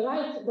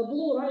the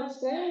blue right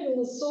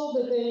triangles so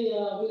that they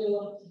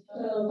will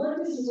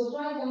vertices of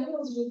right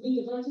angles will be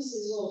the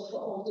vertices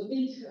of the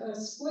big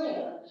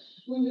square,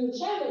 we will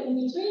have in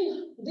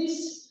between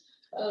this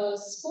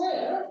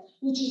square,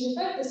 which is in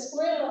fact a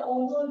square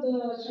over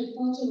the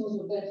hypotenuse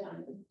of that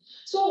triangle.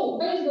 So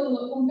based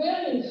on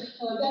comparing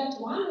that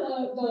one,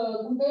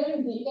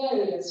 comparing the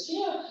areas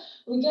here,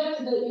 we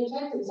get in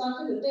fact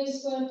exactly that a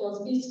squared plus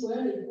b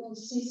squared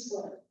equals c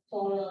squared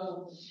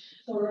for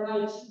a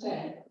right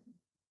triangle.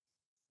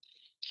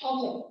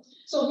 Okay,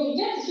 so we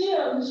get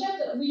here,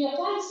 we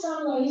applied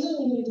some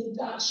reasoning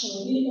deduction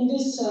in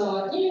this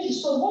image.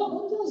 So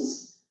what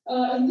was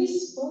in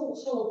this proof?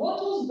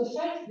 What was the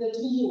fact that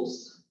we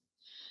used?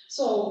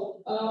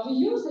 So we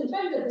used the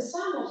fact that the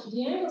sum of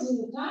the angles in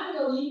the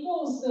triangle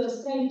equals the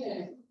straight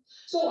angle.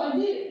 So I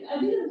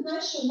didn't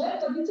mention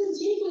that, but it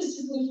is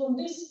implicitly from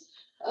this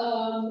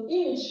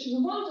image.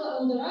 We want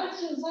on the right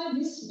hand side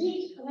this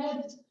big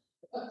red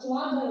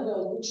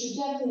quadrangle which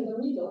you get in the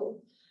middle.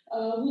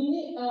 We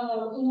need,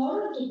 in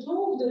order to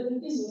prove that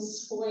it is a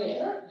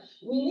square,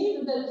 we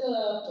need that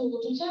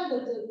to have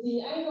that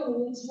the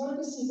angle in its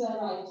vertices are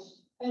right,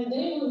 and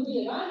they will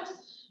be right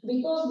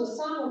because the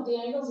sum of the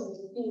angles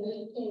in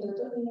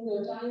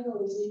the triangle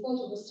is equal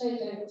to the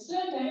straight angle.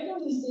 Straight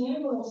angle is the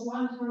angle of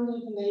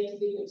 180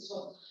 degrees,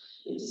 so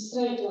it is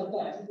straight like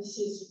that. This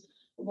is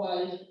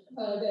why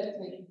that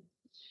way.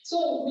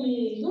 So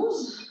we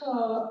use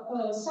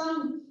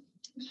some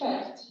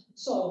fact.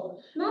 So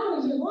now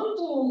if we want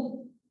to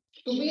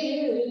be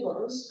really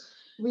rigorous,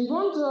 we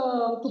want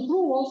to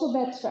prove also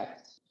that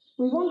fact.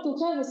 We want to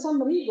have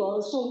some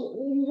rigor, so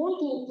we want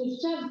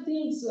to have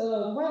things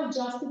well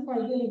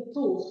justified and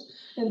proved.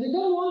 And we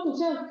don't want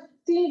to have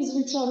things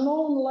which are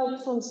known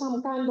like from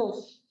some kind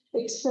of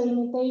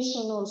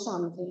experimentation or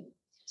something.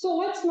 So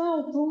let's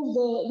now prove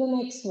the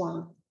next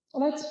one.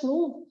 Let's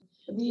prove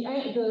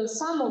the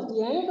sum of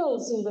the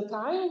angles in the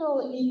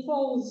triangle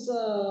equals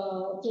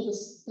to the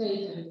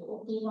straight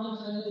angle, to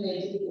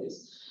 180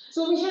 degrees.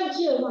 So we have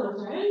here one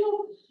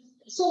triangle.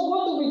 So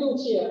what do we do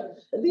here?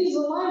 These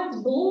light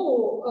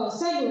blue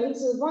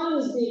segments, one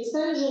is the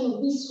extension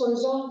of this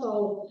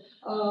horizontal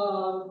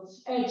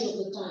edge of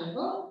the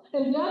triangle,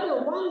 and the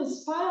other one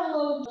is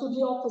parallel to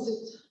the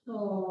opposite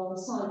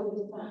side of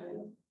the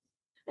triangle.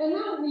 And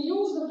now we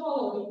use the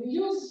following. We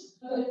use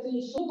that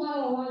the two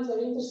parallel lines are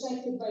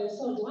intersected by a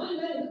third line,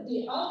 then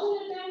the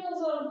alternate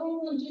angles are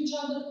congruent to each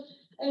other,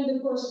 and the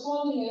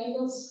corresponding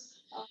angles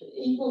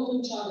equal to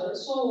each other.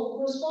 So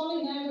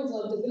corresponding angles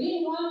are the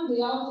green one,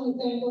 the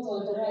alternate angles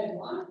are the red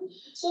one.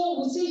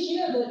 So we see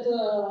here that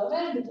the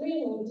red, the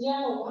green, and the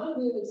yellow one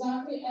will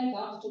exactly add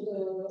up to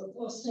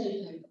the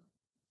straight angle.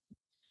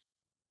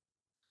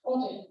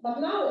 Okay, but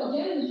now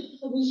again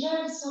we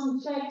have some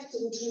facts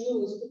which we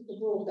use to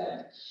prove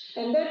that.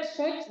 And that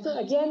fact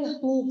again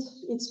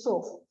needs its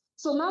proof.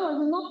 So now I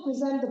will not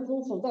present the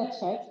proof of that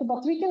fact,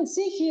 but we can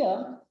see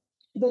here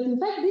that in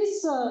fact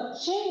this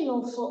chain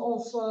of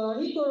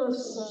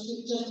rigorous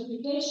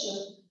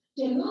justification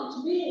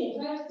cannot be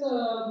in fact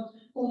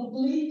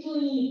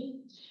completely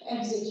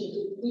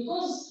executed,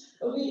 because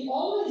we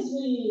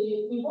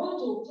want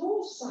to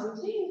prove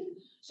something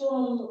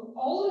from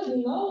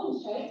already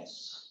known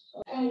facts,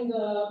 and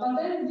but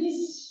then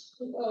these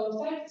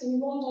facts we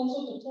want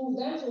also to prove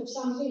them from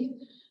something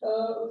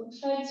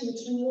facts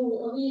which we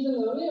knew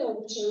even earlier,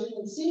 which are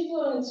even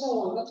simpler and so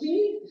on. But we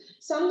need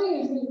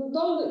something. If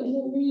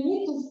we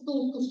need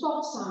to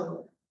stop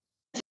somewhere.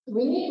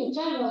 We need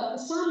to have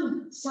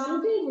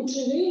something which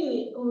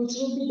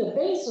will be the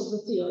base of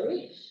the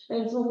theory,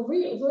 and from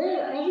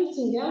where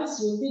everything else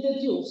will be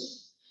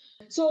deduced.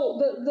 So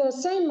the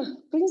same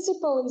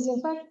principle is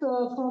in fact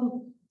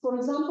from, for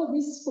example,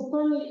 these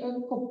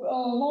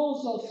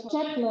laws of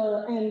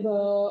Kepler and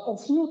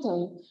of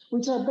Newton,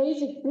 which are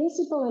basic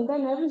principle, and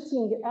then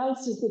everything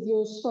else is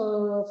deduced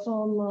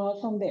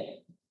from there.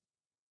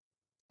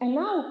 And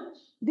now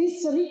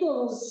this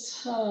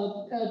rigorous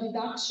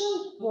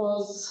deduction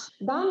was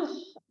done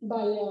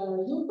by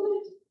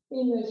Euclid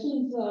in his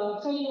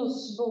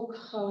famous book,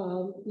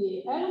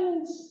 The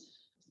Elements.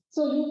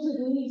 So Euclid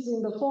lives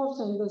in the 4th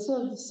and the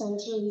 3rd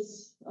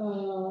centuries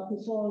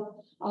before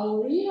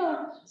our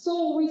era.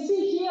 So we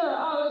see here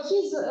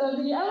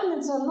the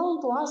elements are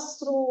known to us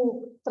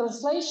through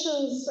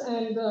translations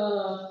and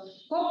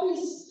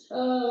copies.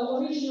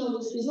 Original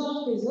is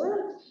not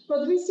preserved,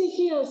 but we see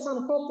here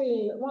some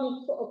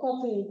one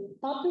copy in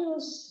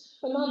papyrus,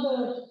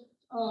 another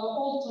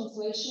old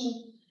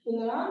translation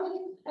in Arabic,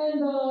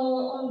 and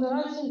on the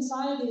right-hand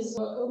side is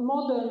a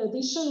modern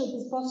edition. It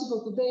is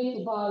possible today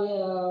to buy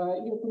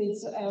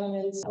Euclid's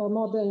Elements or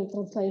modern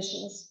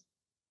translations.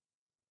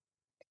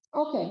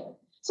 Okay,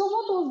 so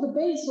what was the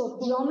base of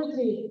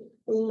geometry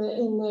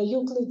in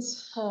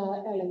Euclid's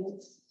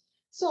Elements?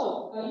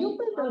 So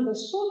Euclid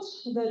understood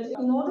that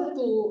in order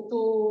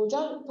to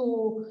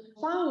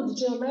found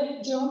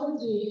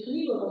geometry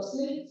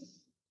rigorously,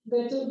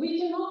 that we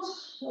cannot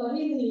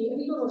really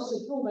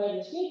rigorously prove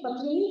everything,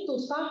 but we need to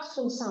start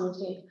from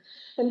something.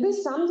 And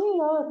this something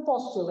are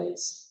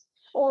postulates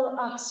or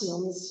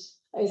axioms,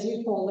 as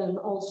we call them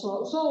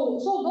also. So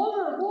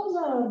those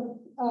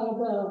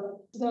are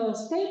the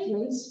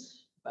statements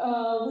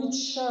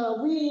which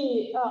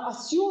we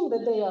assume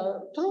that they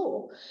are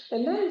true.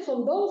 And then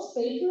from those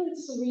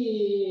statements,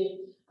 we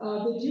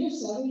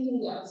deduce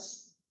everything else.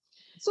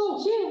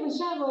 So here we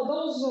have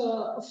those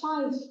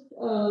 5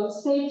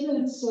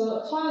 statements,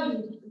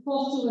 5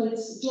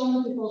 postulates,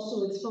 geometry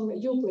postulates from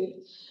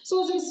Euclid.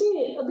 So as you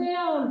see, they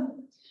are,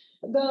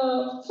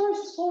 the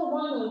first 4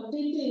 are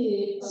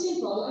pretty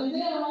simple, and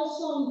they are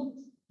also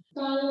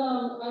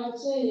I would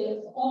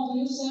say,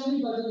 obvious.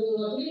 Everybody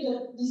will agree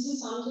that this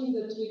is something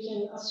that we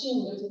can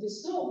assume that it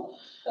is true.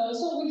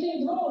 So we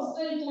can draw a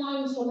straight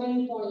line from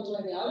any point to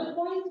any other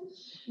point.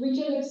 We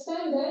can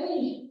extend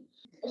any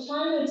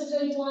finite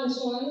straight line,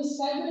 so any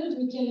segment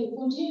we can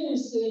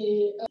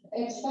continuously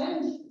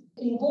extend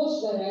in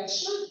both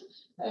directions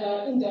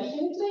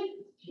indefinitely.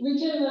 We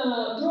can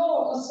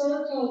draw a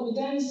circle with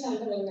any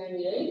center and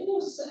any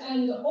radius,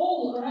 and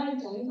all right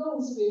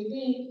angles will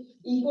be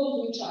equal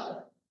to each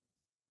other.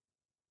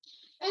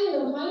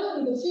 And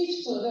finally, the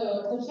fifth,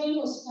 the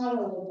famous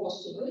parallel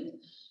postulate,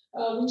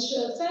 which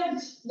said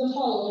the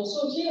following.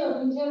 So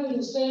here we have an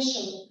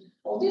illustration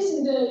of this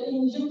in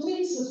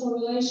Euclid's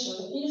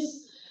formulation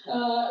is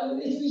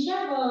if we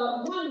have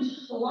one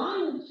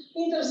line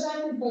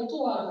intersected by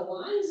two other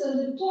lines, and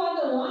the two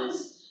other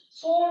lines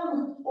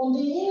form on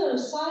the inner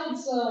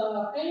sides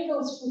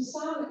angles whose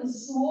sum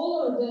is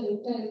smaller than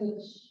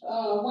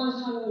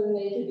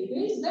 180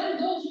 degrees, then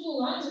those two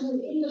lines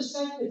will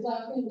intersect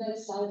exactly on that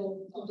side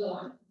of the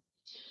line.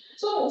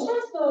 So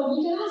first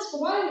we can ask,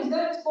 why is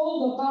that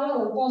called a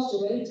parallel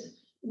postulate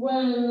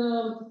when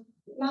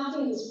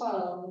nothing is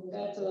parallel in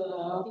that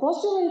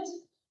postulate?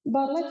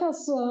 But let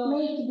us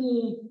make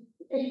the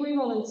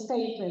equivalent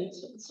statement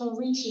from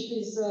which it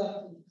is,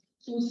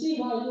 we see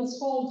why it is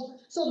called.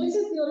 So this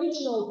is the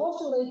original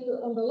postulate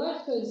on the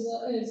left as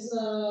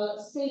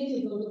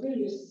stated on the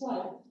previous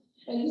slide.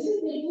 And this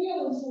is the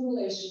equivalent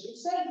formulation. It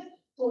said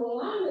for a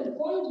line at a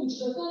point which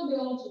does not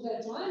belong to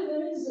that line,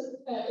 there is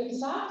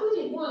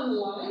exactly one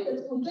line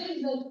that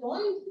contains that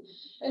point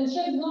and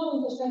has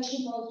no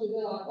intersection point with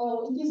the line,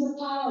 or it is a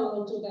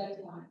parallel to that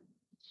line.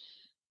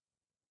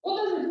 What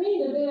does it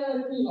mean that they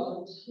are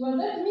equivalent? Well,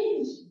 that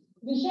means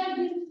we have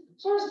these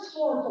first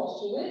four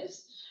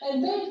postulates,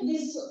 and take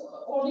this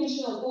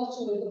original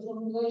postulate, the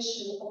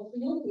formulation of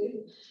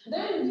Euclid,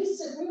 then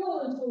this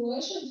equivalent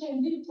formulation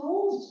can be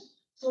proved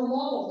from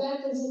all of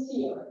that as a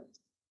theorem.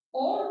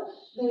 Or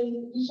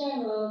then we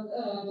have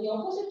the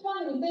opposite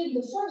one, we take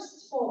the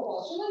first four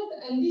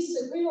postulates and this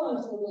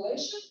equivalent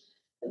formulation,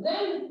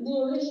 then the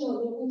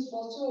original Euclid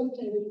postulate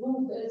can be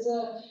proved as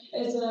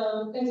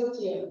a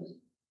theorem.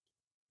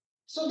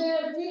 So they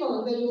are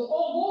equivalent, they will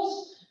all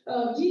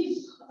both give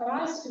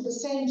rise to the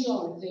same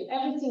geometry.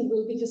 Everything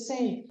will be the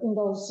same in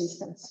those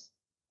systems.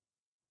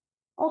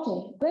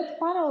 Okay, that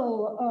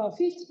parallel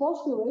fifth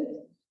postulate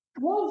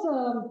was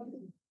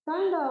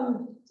kind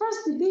of,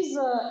 first it is,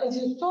 as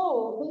you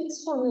saw,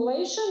 its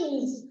formulation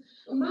is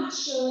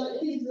much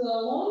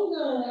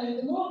longer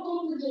and more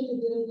complicated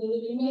than the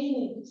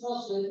remaining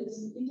postulates.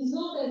 It is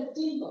not that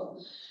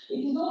simple.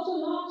 It is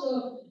also not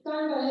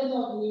kind of ad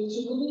hoc, which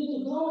you would need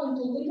to draw and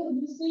to little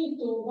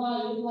distinct to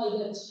why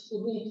that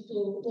would need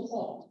to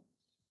hold.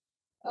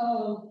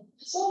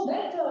 So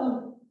that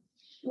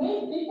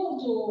made people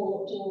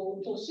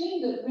to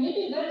think that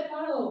maybe that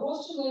parallel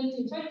postulate,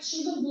 in fact,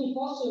 shouldn't be a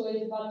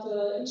postulate, but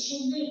it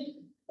should be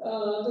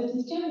that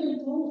it can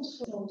be proved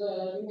from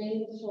the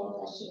remaining four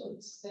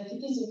postulates. That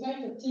it is in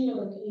fact a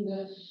theorem in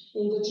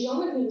the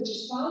geometry which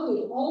is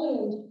founded only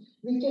on,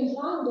 we can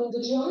found the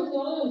geometry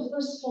only on the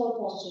first four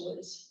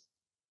postulates.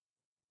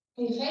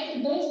 In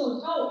fact, based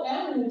on how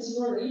elements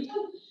were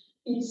written,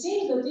 it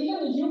seems that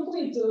even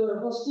Euclid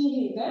was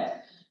thinking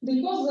that,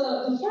 because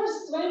the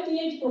first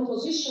 28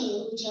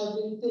 propositions which have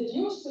been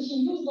deduced,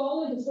 he used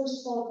only the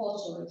first four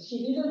postulates.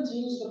 He didn't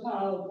use the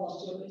parallel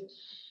postulate.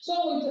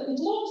 So it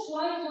looks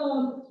like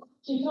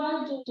he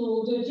tried to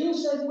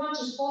deduce as much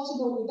as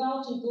possible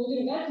without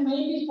including that,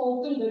 maybe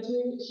hoping that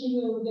he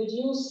will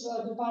deduce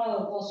the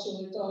parallel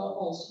postulate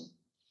also.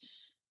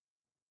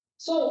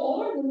 So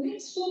over the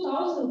next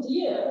 2,000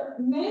 years,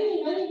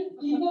 many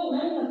people,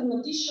 many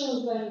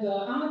mathematicians and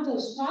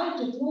amateurs tried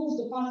to prove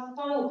the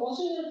parallel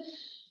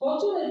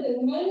postulate,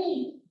 and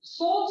many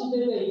thought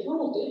that they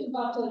proved it,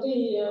 but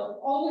they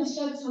always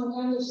had some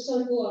kind of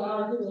circular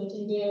argument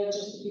in their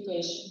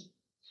justification.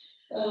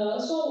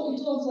 So it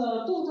was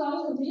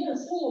 2,000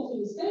 years full of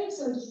mistakes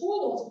and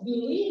full of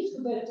belief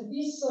that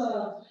this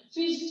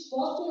fifth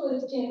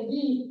postulate can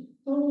be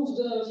proved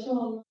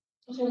from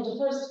the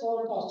first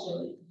four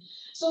postulates.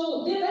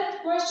 So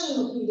that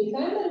question of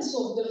independence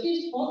of the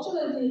fifth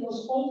postulate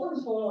was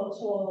open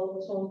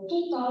for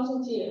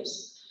 2,000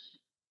 years.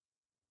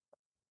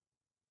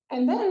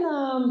 And then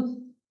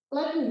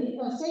let me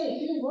say a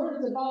few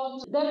words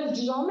about that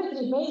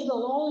geometry based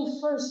on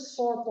only first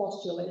four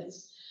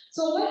postulates.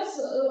 So let's,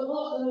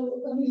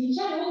 we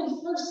have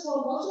only first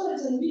four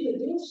postulates and we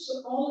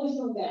deduce only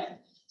from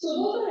that. So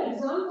those are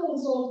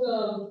examples of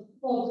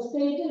the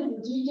statement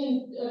that you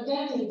can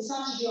get in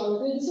such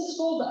geometry. This is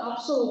called the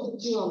absolute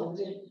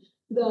geometry.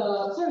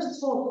 The first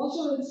four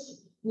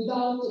postulates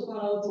without the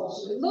parallel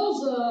postulate.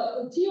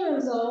 Those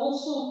theorems are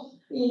also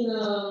in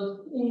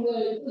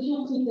the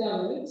Euclid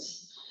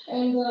elements,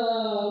 and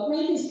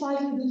maybe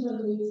slightly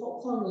differently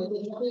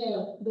formulated, but they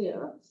are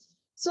there.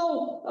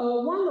 So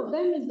one of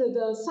them is that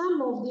the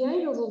sum of the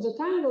angles of the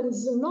triangle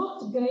is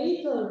not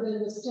greater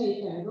than the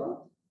straight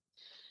angle.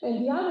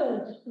 And the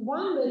other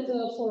one that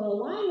for a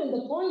line and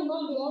the point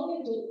not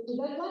belonging to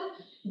that line,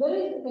 there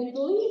is at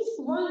least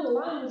one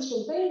line which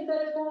contains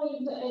that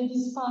point and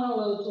is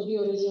parallel to the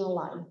original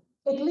line.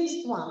 At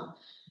least one.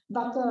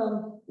 But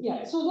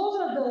yeah, so those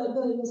are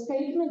the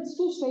statements,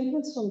 two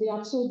statements from the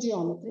absolute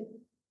geometry.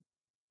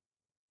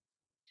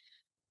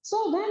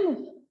 So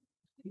then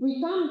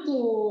we come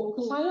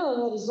to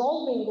final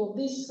resolving of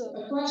this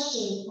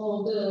question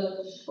of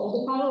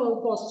the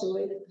parallel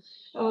postulate.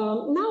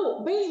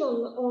 Now, based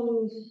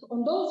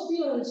on those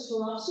theorems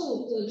for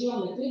absolute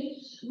geometry,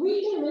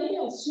 we can maybe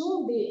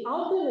assume the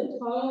alternate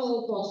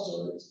parallel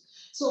postulate.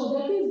 So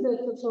that is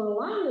that for a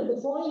line at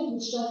the point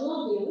which does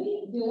not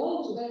really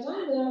belong to that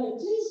line, there are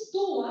at least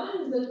two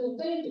lines that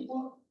contain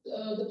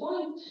the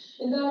point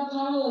and they are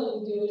parallel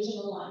with the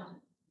original line.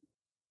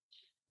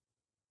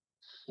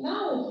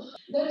 Now,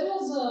 that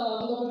was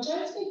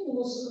Lobachevsky who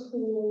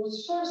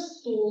was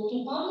first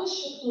to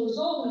publish, to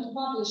resolve and to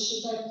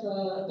publish that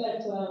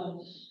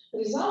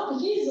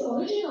result. His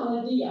original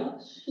idea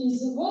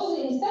was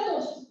instead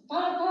of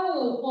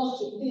parallel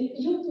postulate,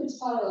 the Euclid's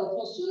parallel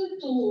postulate,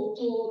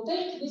 to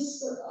take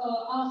this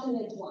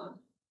alternate one.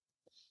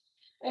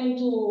 And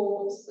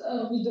to,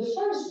 with the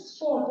first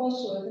four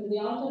postulates in the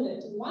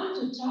alternate one,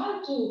 to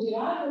try to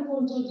derive a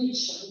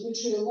contradiction, which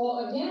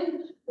will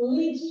again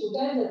lead to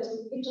that,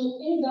 to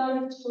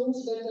indirect proof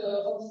that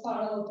of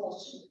parallel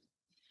postulate.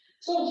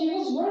 So he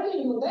was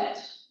working on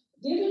that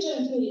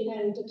diligently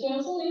and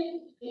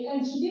carefully,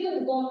 and he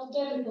didn't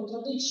get a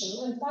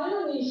contradiction. And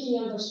finally, he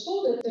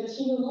understood that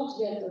he will not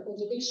get a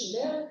contradiction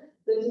there,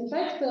 that in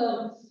fact,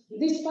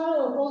 this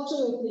parallel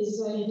postulate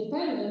is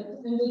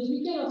independent, and that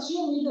we can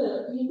assume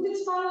either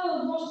Euclid's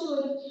parallel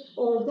postulate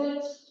or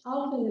that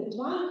alternate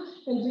one,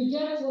 and we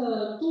get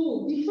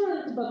two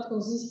different but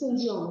consistent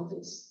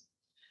geometries.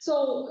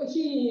 So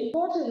he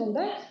reported on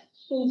that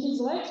in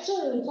his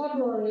lecture in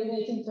February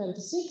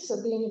 1826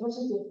 at the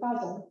University of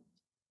Kazan.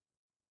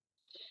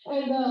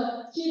 And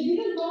he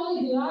didn't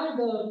only derive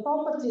the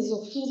properties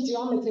of his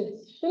geometry.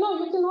 You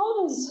know, you can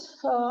always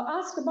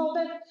ask about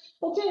that.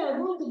 Okay, he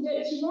wanted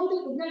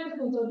to get a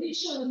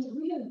contradiction, he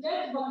didn't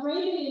get, but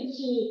maybe if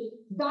he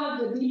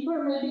dug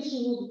deeper, maybe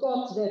he would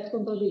got that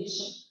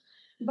contradiction.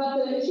 But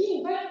he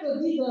in fact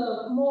did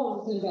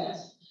more than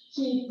that.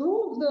 He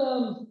proved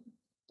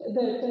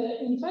that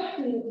in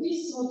fact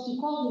this what he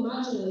called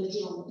imaginary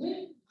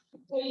geometry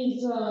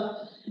is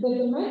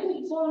the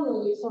metric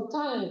formulae for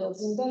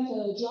triangles in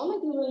that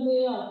geometry, when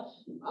they are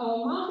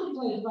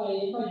multiplied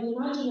by the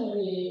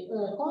imaginary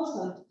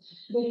constant,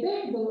 they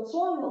take the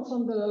form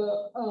from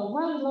the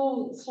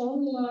well-known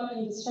formula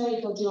in the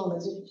spherical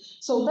geometry.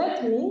 So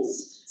that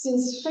means,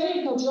 since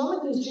spherical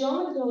geometry is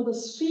geometry of the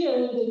sphere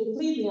in the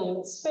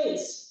Euclidean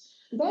space,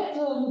 that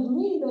would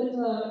mean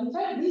that in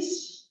fact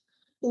this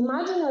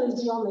imaginary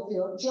geometry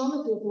or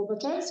geometry of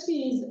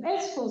Lobachevsky is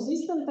as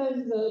consistent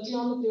as the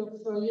geometry of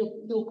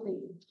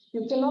Euclid.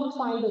 You cannot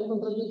find a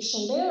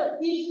contradiction there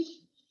if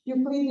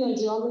Euclidean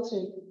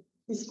geometry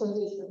is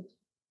consistent.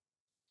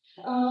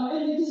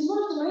 And it is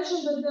worth to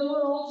mention that there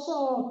were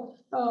also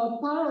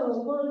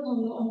parallel work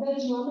on that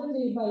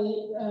geometry by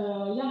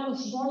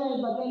Janos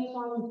Boyer, but that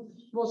one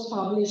was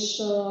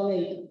published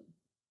later.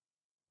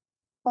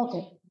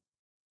 Okay.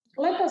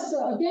 Let us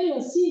again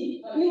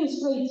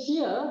illustrate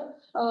here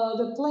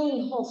the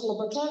plane of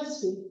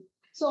Lobachevsky.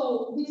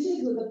 So this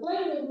is the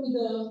plane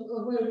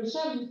where we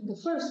have the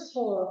first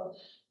four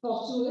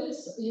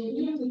postulates,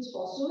 Euclid's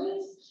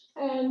postulates,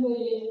 and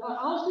the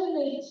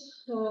alternate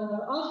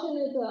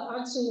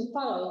axiom of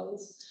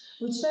parallels,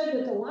 which said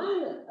that a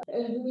line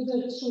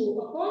to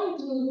a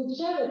point we would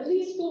have at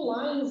least two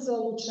lines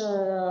which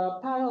are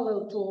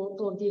parallel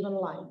to a given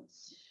line.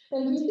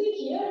 And we see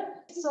here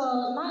it's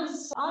a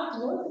nice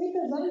artwork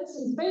represents,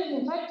 it's based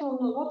in fact on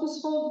what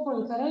is called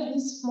Poincaré,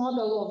 this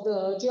model of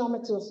the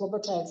geometry of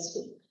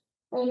Lobachevsky.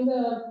 And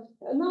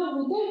now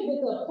we take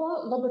that the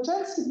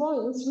Lobachevsky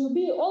points will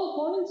be all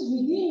points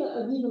within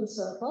a given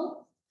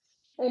circle,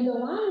 and the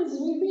lines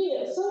will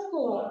be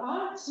circular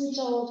arcs which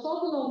are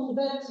orthogonal to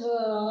that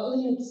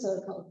limit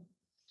circle.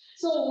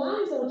 So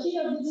lines are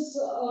here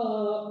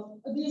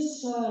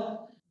these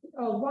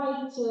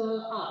white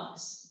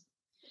arcs.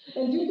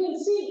 And you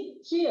can see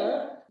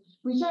here,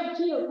 we have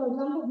here, for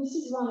example, this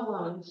is one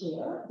line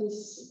here,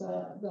 this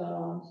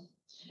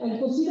and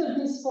consider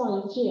this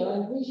point here.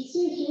 And we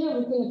see here,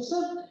 we can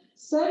observe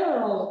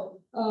several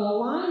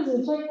lines.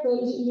 In fact,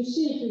 you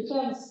see if you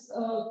have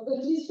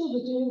at least two,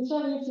 but you will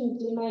have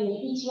infinitely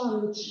many. Each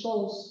one which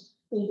goes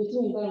in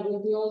between them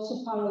will be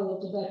also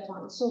parallel to that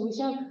one. So we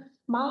have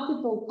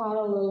multiple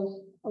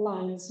parallel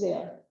lines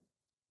there.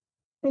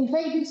 In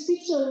fact, this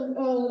picture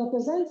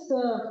represents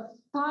the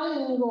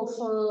tiling of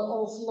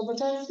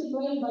Lobachevsky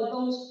plane by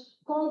those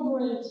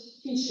congruent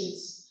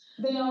fishes.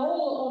 They are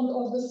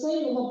all of the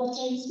same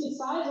Lobachevsky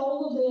size,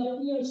 although they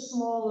appear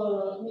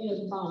smaller near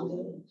the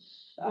boundary.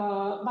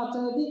 But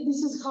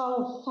this is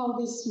how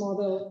this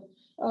model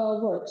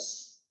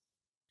works.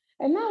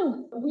 And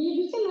now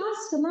we can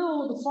ask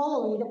now the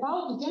following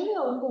about the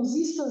general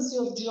consistency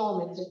of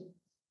geometry.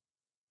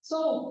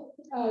 So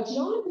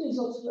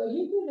geometries of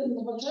Euclid and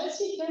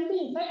Lobachevsky can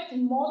be in fact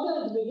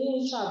modeled within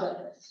each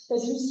other.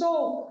 As we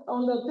saw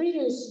on the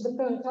previous,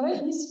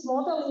 this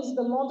model is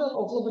the model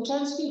of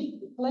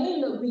Lobachevsky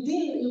plane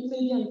within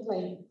Euclidean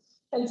plane.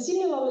 And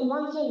similarly,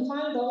 one can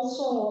find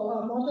also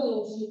a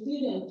model of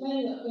Euclidean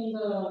plane within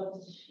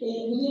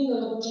the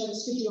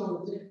Lobachevsky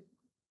geometry.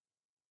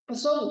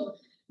 So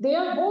they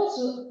are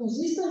both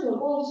consistent or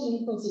both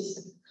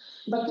inconsistent.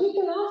 But we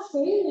can ask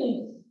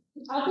really,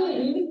 are they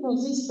really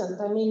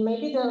consistent? I mean,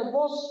 maybe they're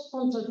both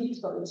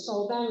contradictory.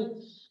 So then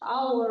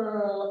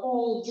our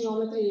whole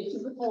geometry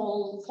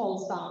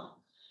falls down.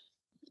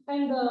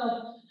 And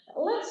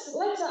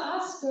let's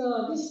ask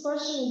this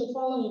question in the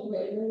following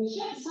way. When we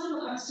have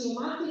some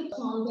axiomatic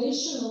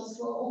foundation of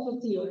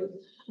a theory,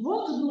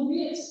 what do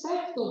we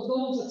expect of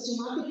those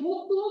axiomatic?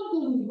 What do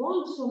we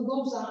want from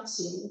those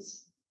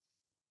axioms?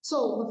 So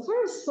the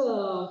first,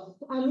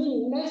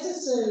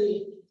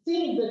 necessary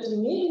thing that we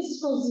need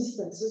is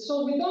consistency.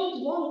 So we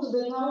don't want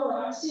that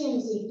our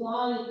axioms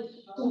imply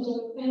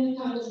any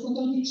kind of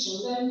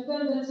contradiction.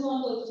 Then that's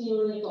not a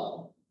theory at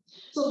all.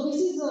 So this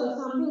is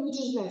something which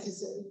is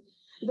necessary.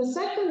 The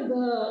second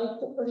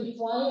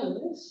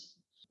requirement,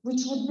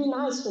 which would be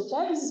nice to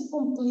have, is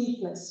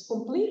completeness.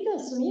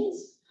 Completeness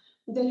means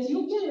that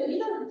you can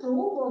either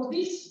prove or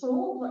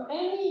disprove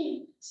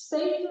any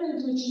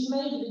statement which is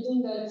made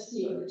within that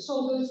theory.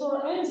 So that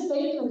for any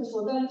statement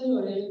for that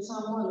theory that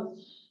someone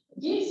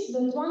gives,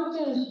 that one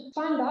can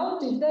find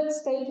out if that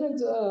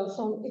statement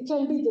it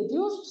can be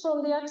deduced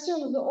from the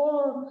axioms,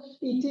 or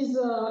it is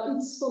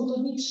its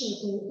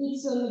contradiction,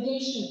 its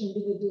negation can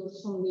be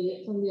deduced from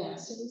the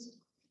axioms.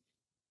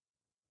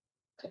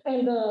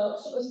 And the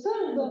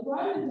third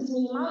requirement is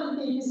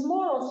minimality. It is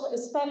more of a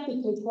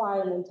static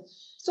requirement.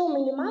 So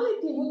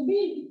minimality would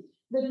be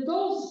that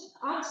those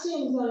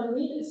axioms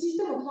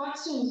system of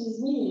axioms is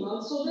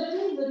minimal. So that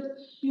means that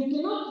you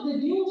cannot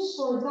deduce,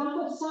 for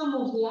example, some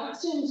of the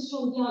axioms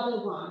from the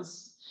other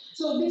ones.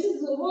 So this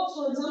is what,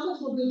 for example,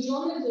 for the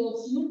geometry of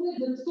Euclid,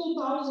 that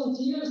 2,000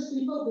 years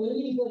people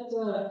believe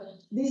that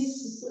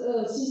this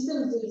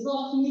system is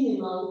not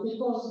minimal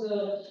because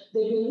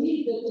they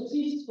believe that the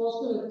fifth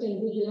postulate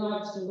can be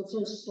derived from the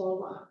first four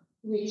one,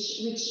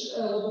 which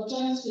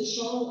Lobachevsky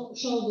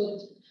showed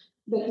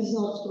that is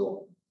not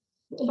true.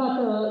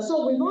 But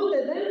so we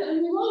wanted that,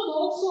 and we want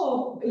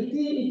also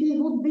it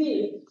would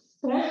be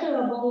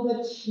preferable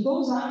that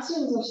those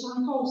axioms are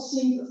somehow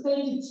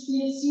stated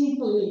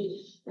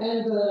simply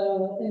and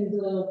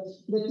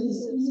that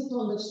is easy to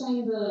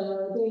understand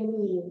their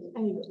meaning.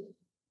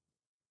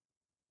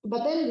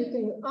 But then we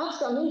can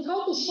ask,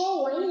 how to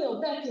show any of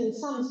that in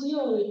some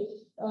theory,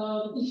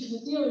 if the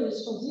theory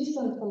is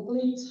consistent,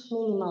 complete,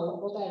 minimal,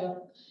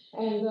 whatever.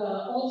 And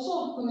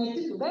also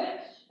connected to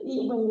that,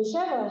 when we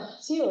have a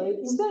theory,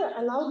 is there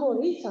an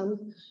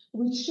algorithm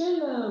which can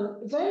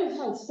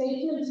verify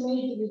statements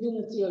made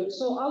within a theory?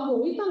 So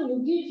algorithm, you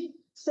give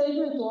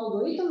statement to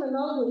algorithm, and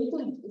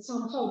algorithm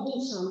somehow do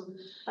some,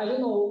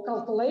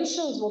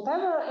 calculations,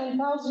 whatever, and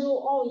tells you,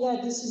 oh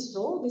yeah, this is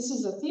true, this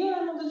is a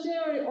theorem of the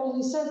theory, or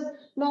he said,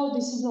 no,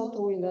 this is not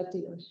true in that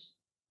theory.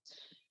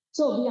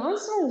 So the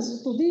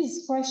answers to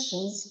these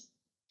questions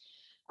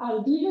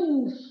are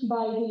given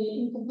by the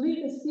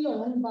incompleteness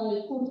theorem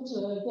by Kurt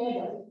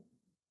Gödel.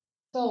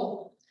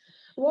 So,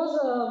 was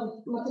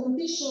a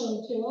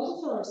mathematician,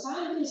 philosopher,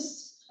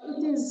 scientist.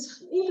 It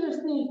is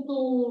interesting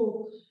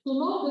to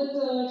note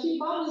that he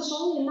published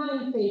only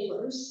 9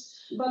 papers,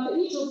 but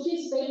each of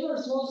his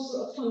papers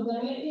was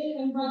fundamental,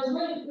 and by the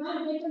way,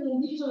 9 papers in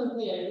different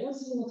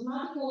areas, in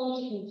mathematical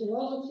logic, in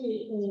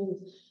philosophy, in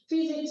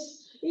physics.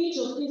 Each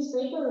of his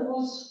papers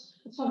was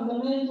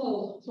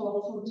fundamental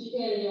for the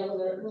area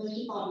where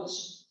he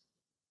published.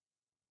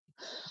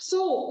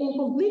 So,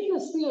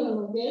 incompleteness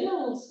theorem of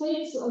Gödel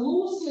states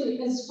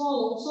loosely as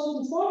follows.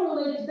 So, to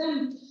formulate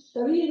them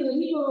really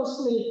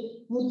rigorously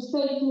would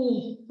take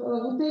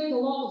a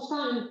lot of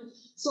time.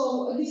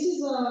 So, this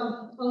is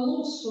a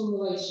loose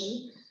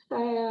formulation,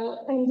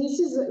 and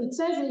it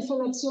says if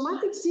an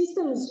axiomatic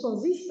system is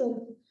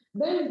consistent,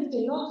 then it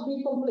cannot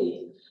be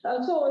complete.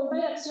 So, by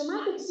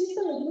axiomatic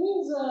system, it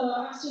means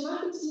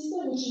axiomatic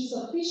system which is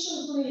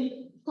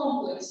sufficiently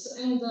complex,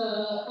 and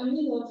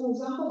for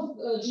example,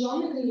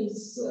 geometry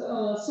is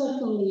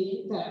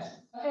certainly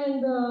that.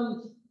 And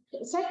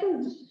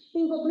second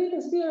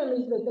incompleteness theorem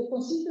is that the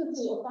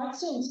consistency of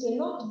axioms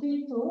cannot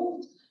be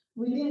proved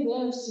within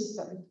their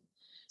system.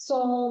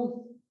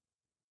 So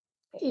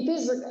it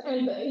is,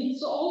 and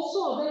it's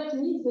also that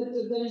means that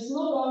there is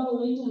no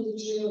algorithm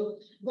which will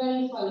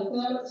verify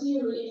their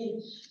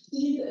theory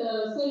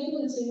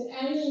statements in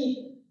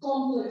any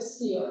complex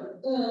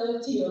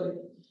theory.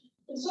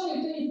 So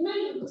it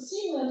may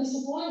seem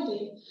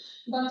disappointing,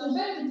 but in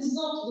fact it is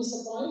not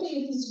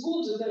disappointing. It is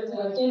good that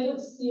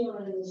Gödel's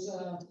theorems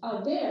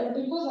are there,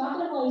 because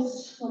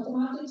otherwise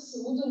mathematics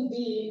wouldn't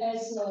be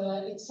as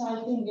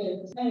exciting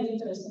and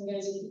interesting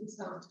as it is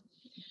now.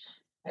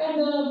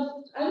 And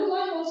I would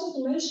like also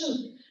to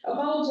mention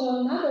about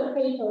another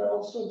paper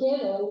of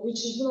Gödel,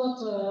 which is not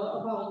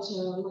about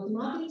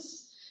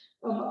mathematics.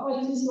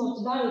 at least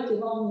not directly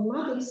about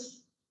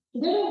mathematics,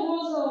 there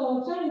was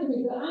a friend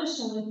with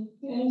Einstein,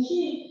 and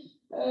he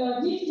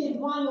gifted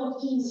one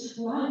of his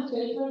life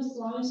papers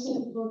to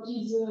Einstein for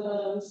his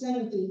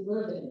 70th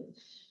birthday.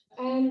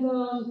 And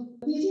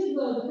this is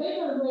the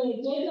paper where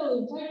Kepler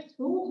in fact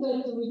proved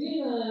that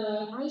within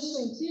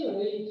Einstein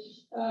theory,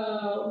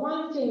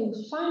 one can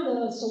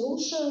find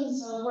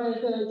solutions where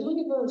the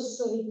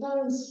universe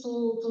returns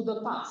to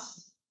the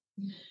past.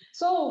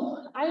 So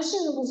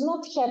Einstein was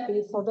not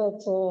happy for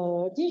that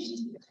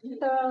gift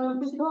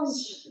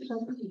because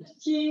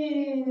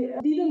he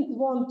didn't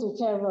want to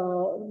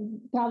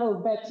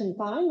travel back in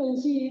time, and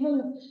he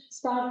even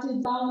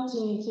started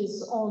doubting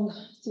his own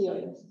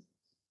theory.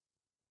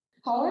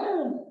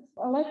 However,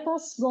 let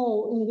us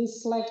go in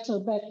this lecture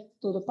back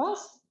to the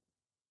past.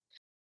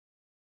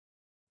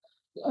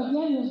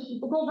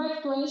 Again, go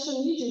back to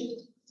ancient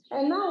Egypt.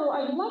 And now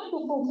I would like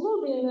to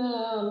conclude in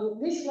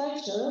this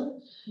lecture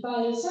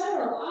by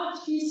several art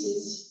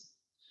pieces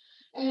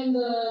and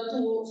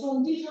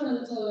from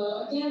different,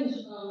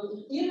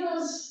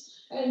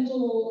 eras, and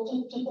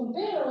to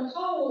compare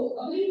how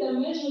a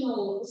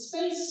three-dimensional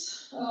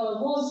space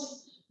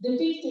was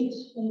depicted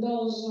in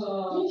those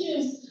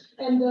images,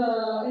 and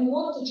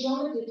what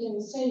geometry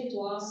can say to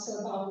us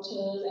about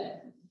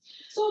that.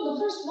 So the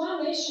first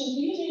one, ancient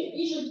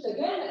Egypt,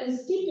 again,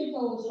 is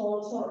typical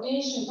for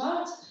ancient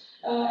art.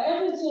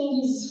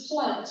 Everything is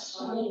flat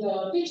in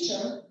the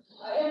picture.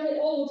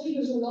 All the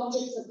figures and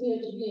objects appear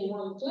to be in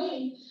one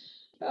plane.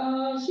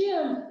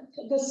 Here,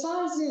 the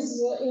size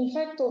is, in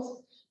fact, of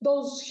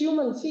those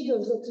human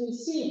figures that we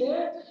see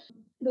there.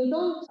 They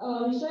don't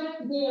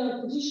reflect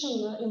their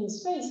position in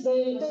space,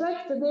 they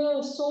reflect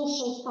their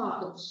social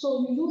status.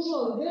 So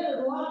usually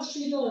their large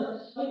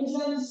figure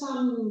represents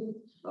some,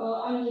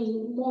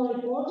 more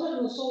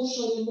important,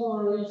 socially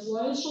more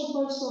influential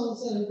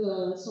persons,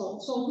 and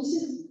so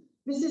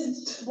this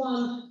is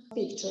one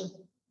picture.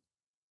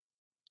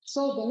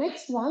 So the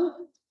next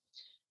one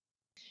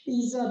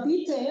is a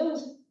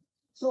detail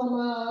from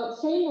a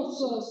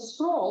famous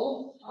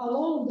scroll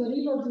along the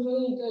river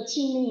during the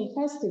Qingming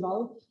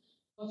festival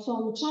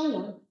from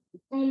China.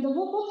 And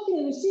what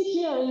can we see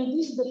here in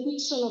this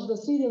depiction of the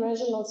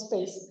three-dimensional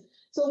space?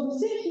 So we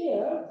see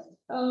here,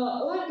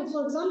 like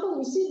for example,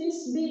 we see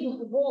this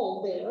big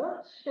wall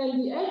there,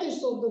 and the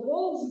edges of the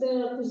walls,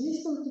 they're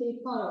persistently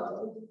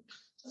parallel.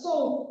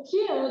 So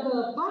here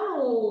the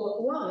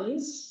parallel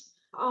lines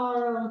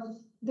are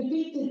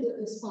depicted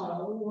as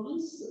parallel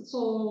ones.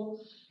 So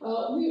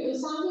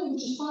something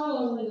which is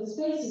parallel in the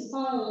space is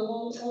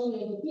parallel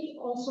only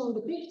also in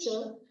the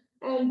picture,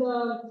 and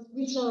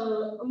which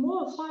are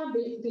more far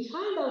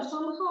behind are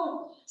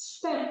somehow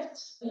stepped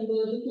in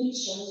the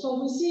depiction.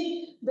 So we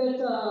see that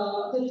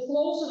that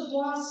closer to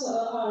us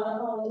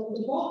are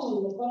the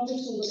bottom,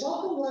 objects on the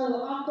bottom, while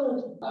upper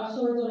are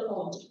further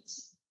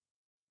objects.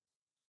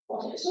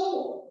 Okay,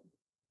 so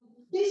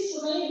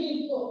this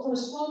maybe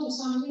correspond to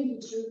something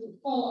which we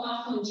call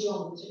affine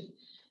geometry.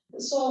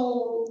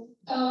 So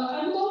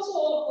I would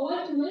also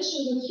like to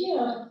mention that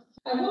here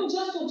I want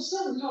just to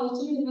observe how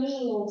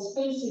three-dimensional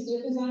space is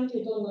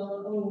represented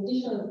on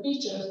different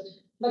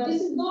pictures, but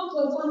this is not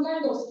some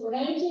kind of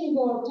ranking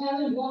or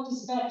telling what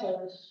is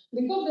better,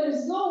 because there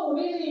is no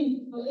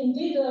really,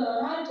 indeed,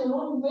 right or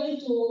wrong way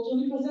to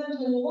represent.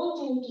 When you want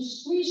to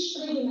squish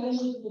three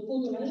dimensions to two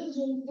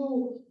dimensions,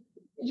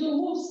 you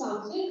move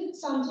something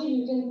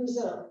you can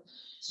preserve.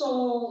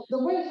 So the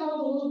way how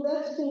to do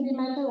that can be a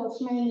matter of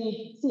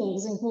many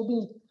things,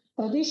 including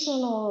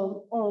tradition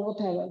or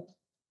whatever.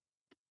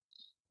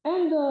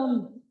 And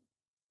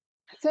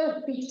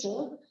third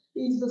picture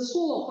is the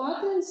School of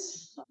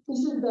Athens. This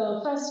is the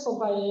fresco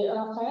by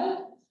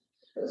Raphael.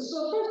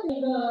 So first,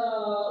 in the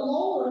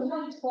lower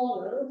right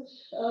corner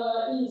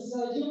is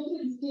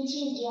Euclid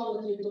teaching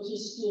geometry to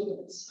his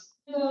students.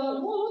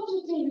 What we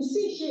can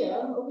see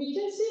here, we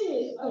can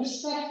see a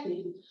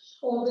perspective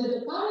of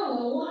the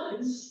parallel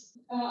lines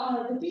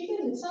are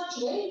depicted in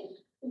such a way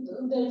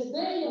that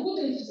they would,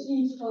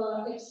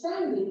 if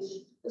extended,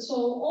 so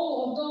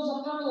all of those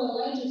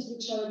parallel edges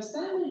which are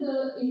extended,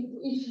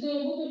 if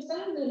they would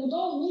extend, they would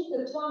all meet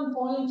at one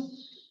point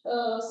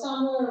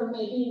somewhere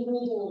maybe in the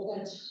middle of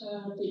that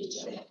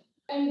picture.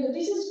 And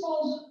this is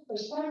called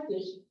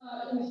perspective.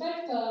 In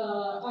fact,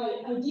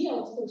 idea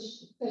of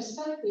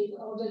perspective,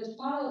 or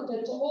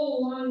that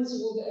all lines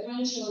would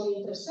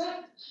eventually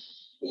intersect,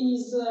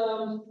 is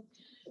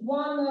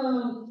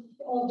one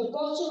of the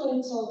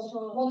postulates of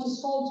what is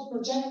called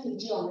projective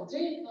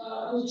geometry,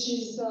 which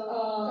is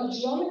a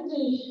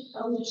geometry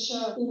which,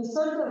 in a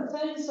certain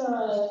sense,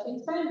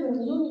 extends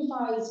and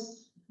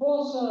unifies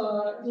both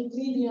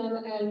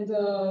Euclidean and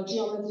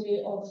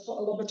geometry of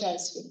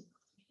Lobachevsky.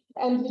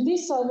 And with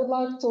this, I would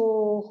like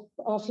to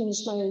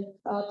finish my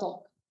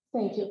talk.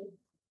 Thank you.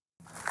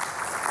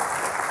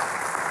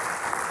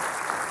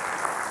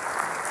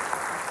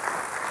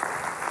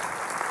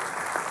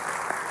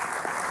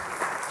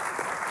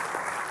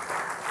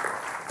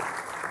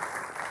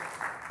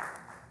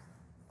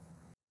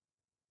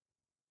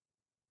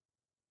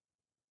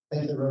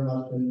 Thank you very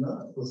much,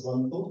 Milena. It was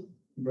wonderful.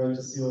 Great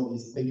to see all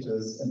these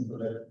pictures and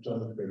project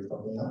geometry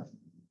popping up.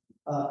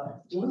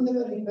 Do we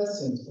have any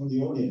questions from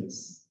the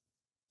audience?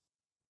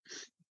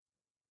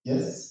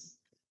 Yes?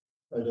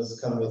 I'll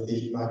just come with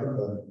the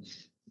microphone.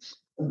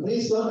 And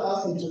please don't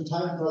ask me to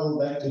time travel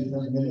back to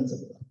 20 minutes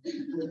ago.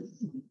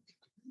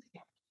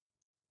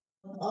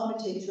 I'm a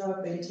teacher.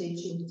 I've been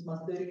teaching, it's my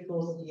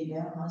 34th year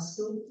now, high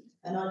school,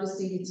 and I just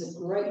think it's a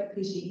great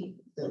pity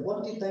that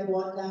what did they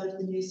wipe out of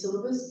the new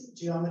syllabus?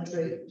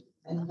 Geometry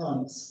and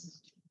conics,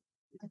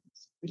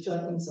 which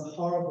I think is a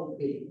horrible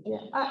pity.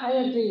 Yeah, I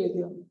agree with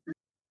you.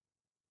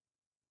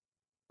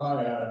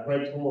 Hi,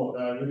 great talk.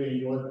 I really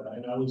enjoyed that.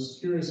 And I was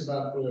curious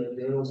about the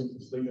Gödel's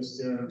incompleteness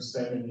theorem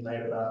statement you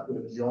made about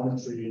the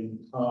geometry.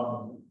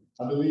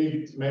 I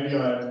believe maybe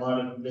I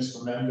might have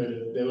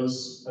misremembered. There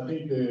was, I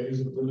think the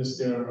incompleteness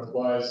theorem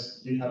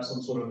requires you have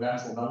some sort of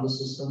natural number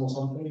system or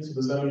something. So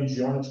does that mean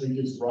geometry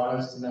gives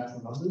rise to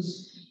natural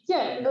numbers?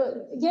 Yeah,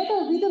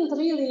 Gödel didn't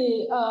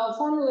really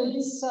formulate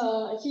this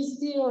his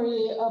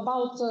theory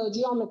about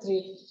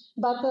geometry,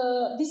 but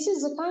this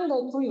is a kind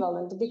of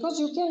equivalent because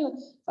you can,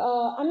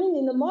 I mean,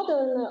 in the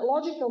modern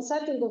logical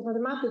setting of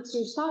mathematics,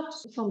 you start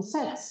from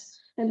sets.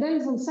 And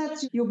then from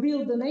sets, you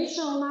build the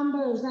natural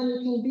numbers, then you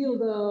can build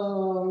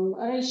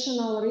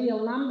rational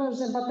real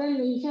numbers. But then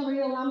when you have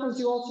real numbers,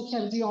 you also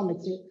have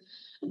geometry.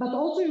 But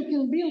also you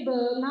can build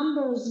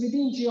numbers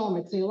within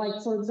geometry,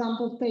 like, for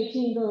example,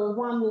 taking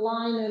one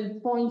line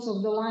and points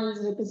of the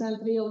lines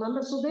represent real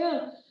numbers. So they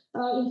are,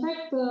 in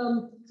fact,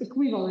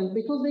 equivalent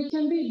because they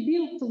can be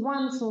built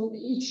one from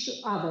each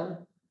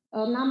other.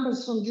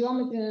 Numbers from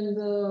geometry and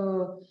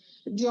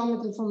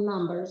geometry from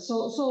numbers.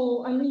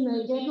 So I mean,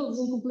 Gödel's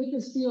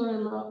incompleteness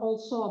theorem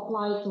also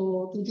apply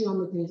to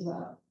geometry as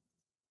well.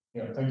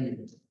 Yeah, thank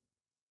you.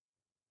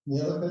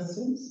 Any other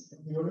questions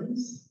from the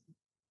audience?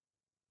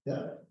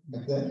 Yeah,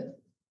 back there.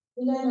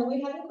 Milena,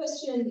 we have a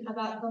question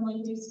about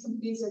someone who's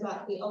confused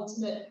about the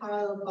ultimate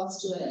parallel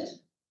postulate.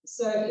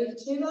 So if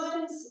two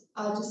lines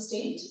are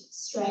distinct,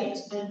 straight,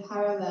 and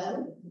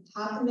parallel,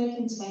 how can they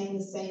contain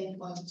the same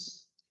point?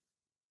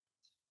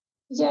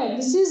 Yeah,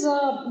 this is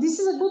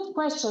a good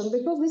question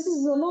because this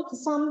is not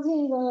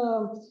something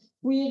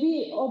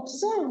we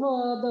observe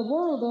the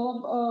world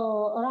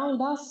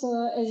around us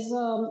as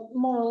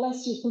more or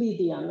less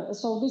Euclidean.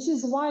 So this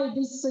is why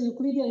these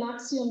Euclidean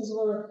axioms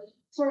were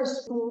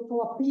first to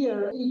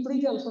appear.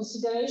 Euclidean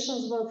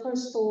considerations were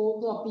first to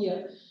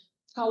appear.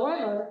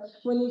 However,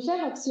 when you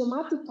have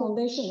axiomatic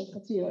foundation of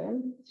a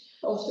theorem,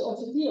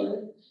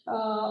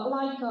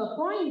 like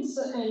points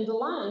and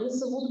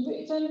lines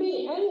can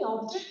be any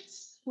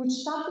objects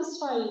which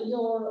satisfy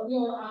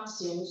your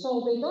axiom.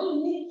 So they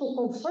don't need to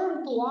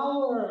conform to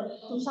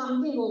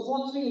something of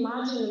what we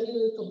imagine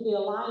really to be a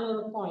line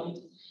or a point.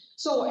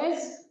 So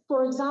as,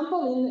 for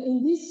example,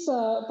 in this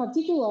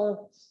particular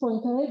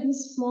Poincaré,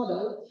 this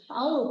model,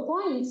 our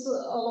points,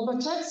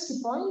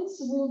 Lobachevsky points,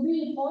 will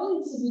be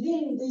points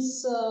within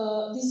this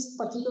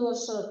particular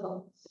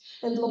circle.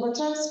 And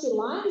Lobachevsky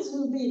lines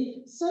will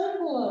be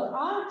circular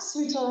arcs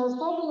which are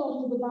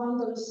orthogonal to the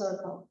boundary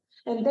circle.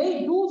 And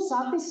they do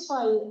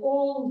satisfy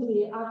all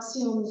the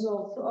axioms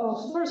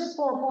of first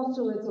four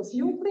postulates of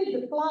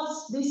Euclid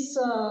plus this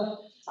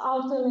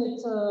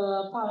alternate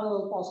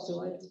parallel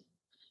postulate.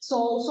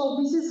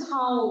 So this is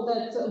how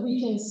that we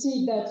can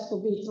see that to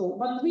be true.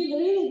 But we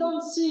really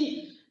don't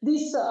see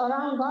this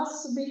around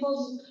us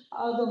because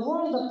the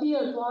world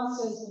appeared to us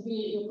as to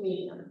be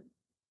Euclidean.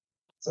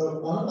 So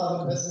one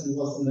other question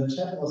was in the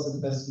chat was a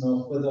question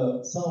of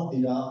whether some of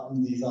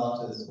these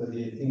artists, whether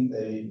you think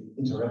they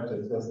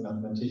interacted with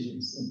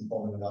mathematicians in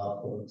forming the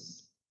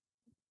artworks.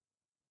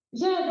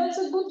 Yeah, that's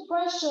a good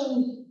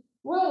question.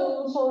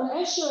 Well, for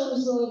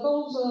Escher's,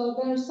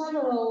 there are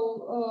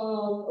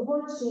several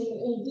works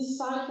in this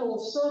cycle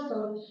of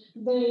circle.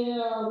 They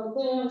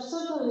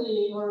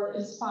certainly were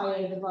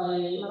inspired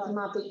by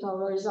mathematical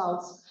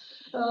results.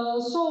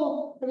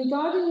 So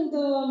regarding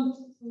the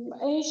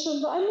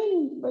ancient, I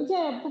mean,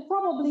 yeah,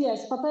 probably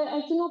yes, but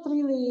I cannot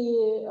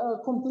really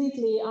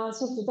completely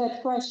answer to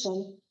that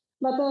question.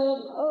 But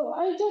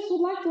I just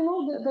would like to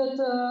know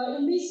that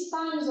in these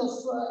times of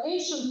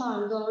ancient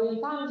times or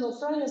in times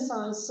of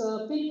Renaissance,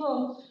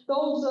 people,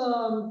 those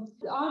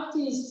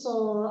artists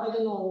or, I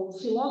don't know,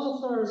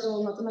 philosophers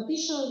or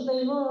mathematicians,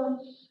 they were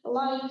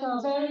like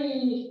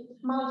very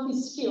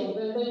multi-skilled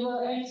and they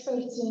were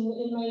experts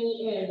in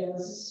many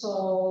areas.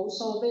 So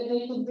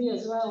they could be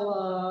as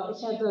well,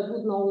 had a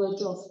good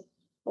knowledge of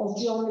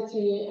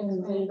geometry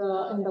and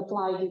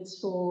applied it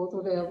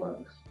to their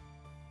work.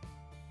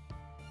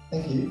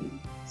 Thank you.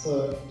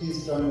 So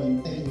please join me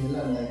in thanking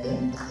Milena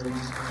again.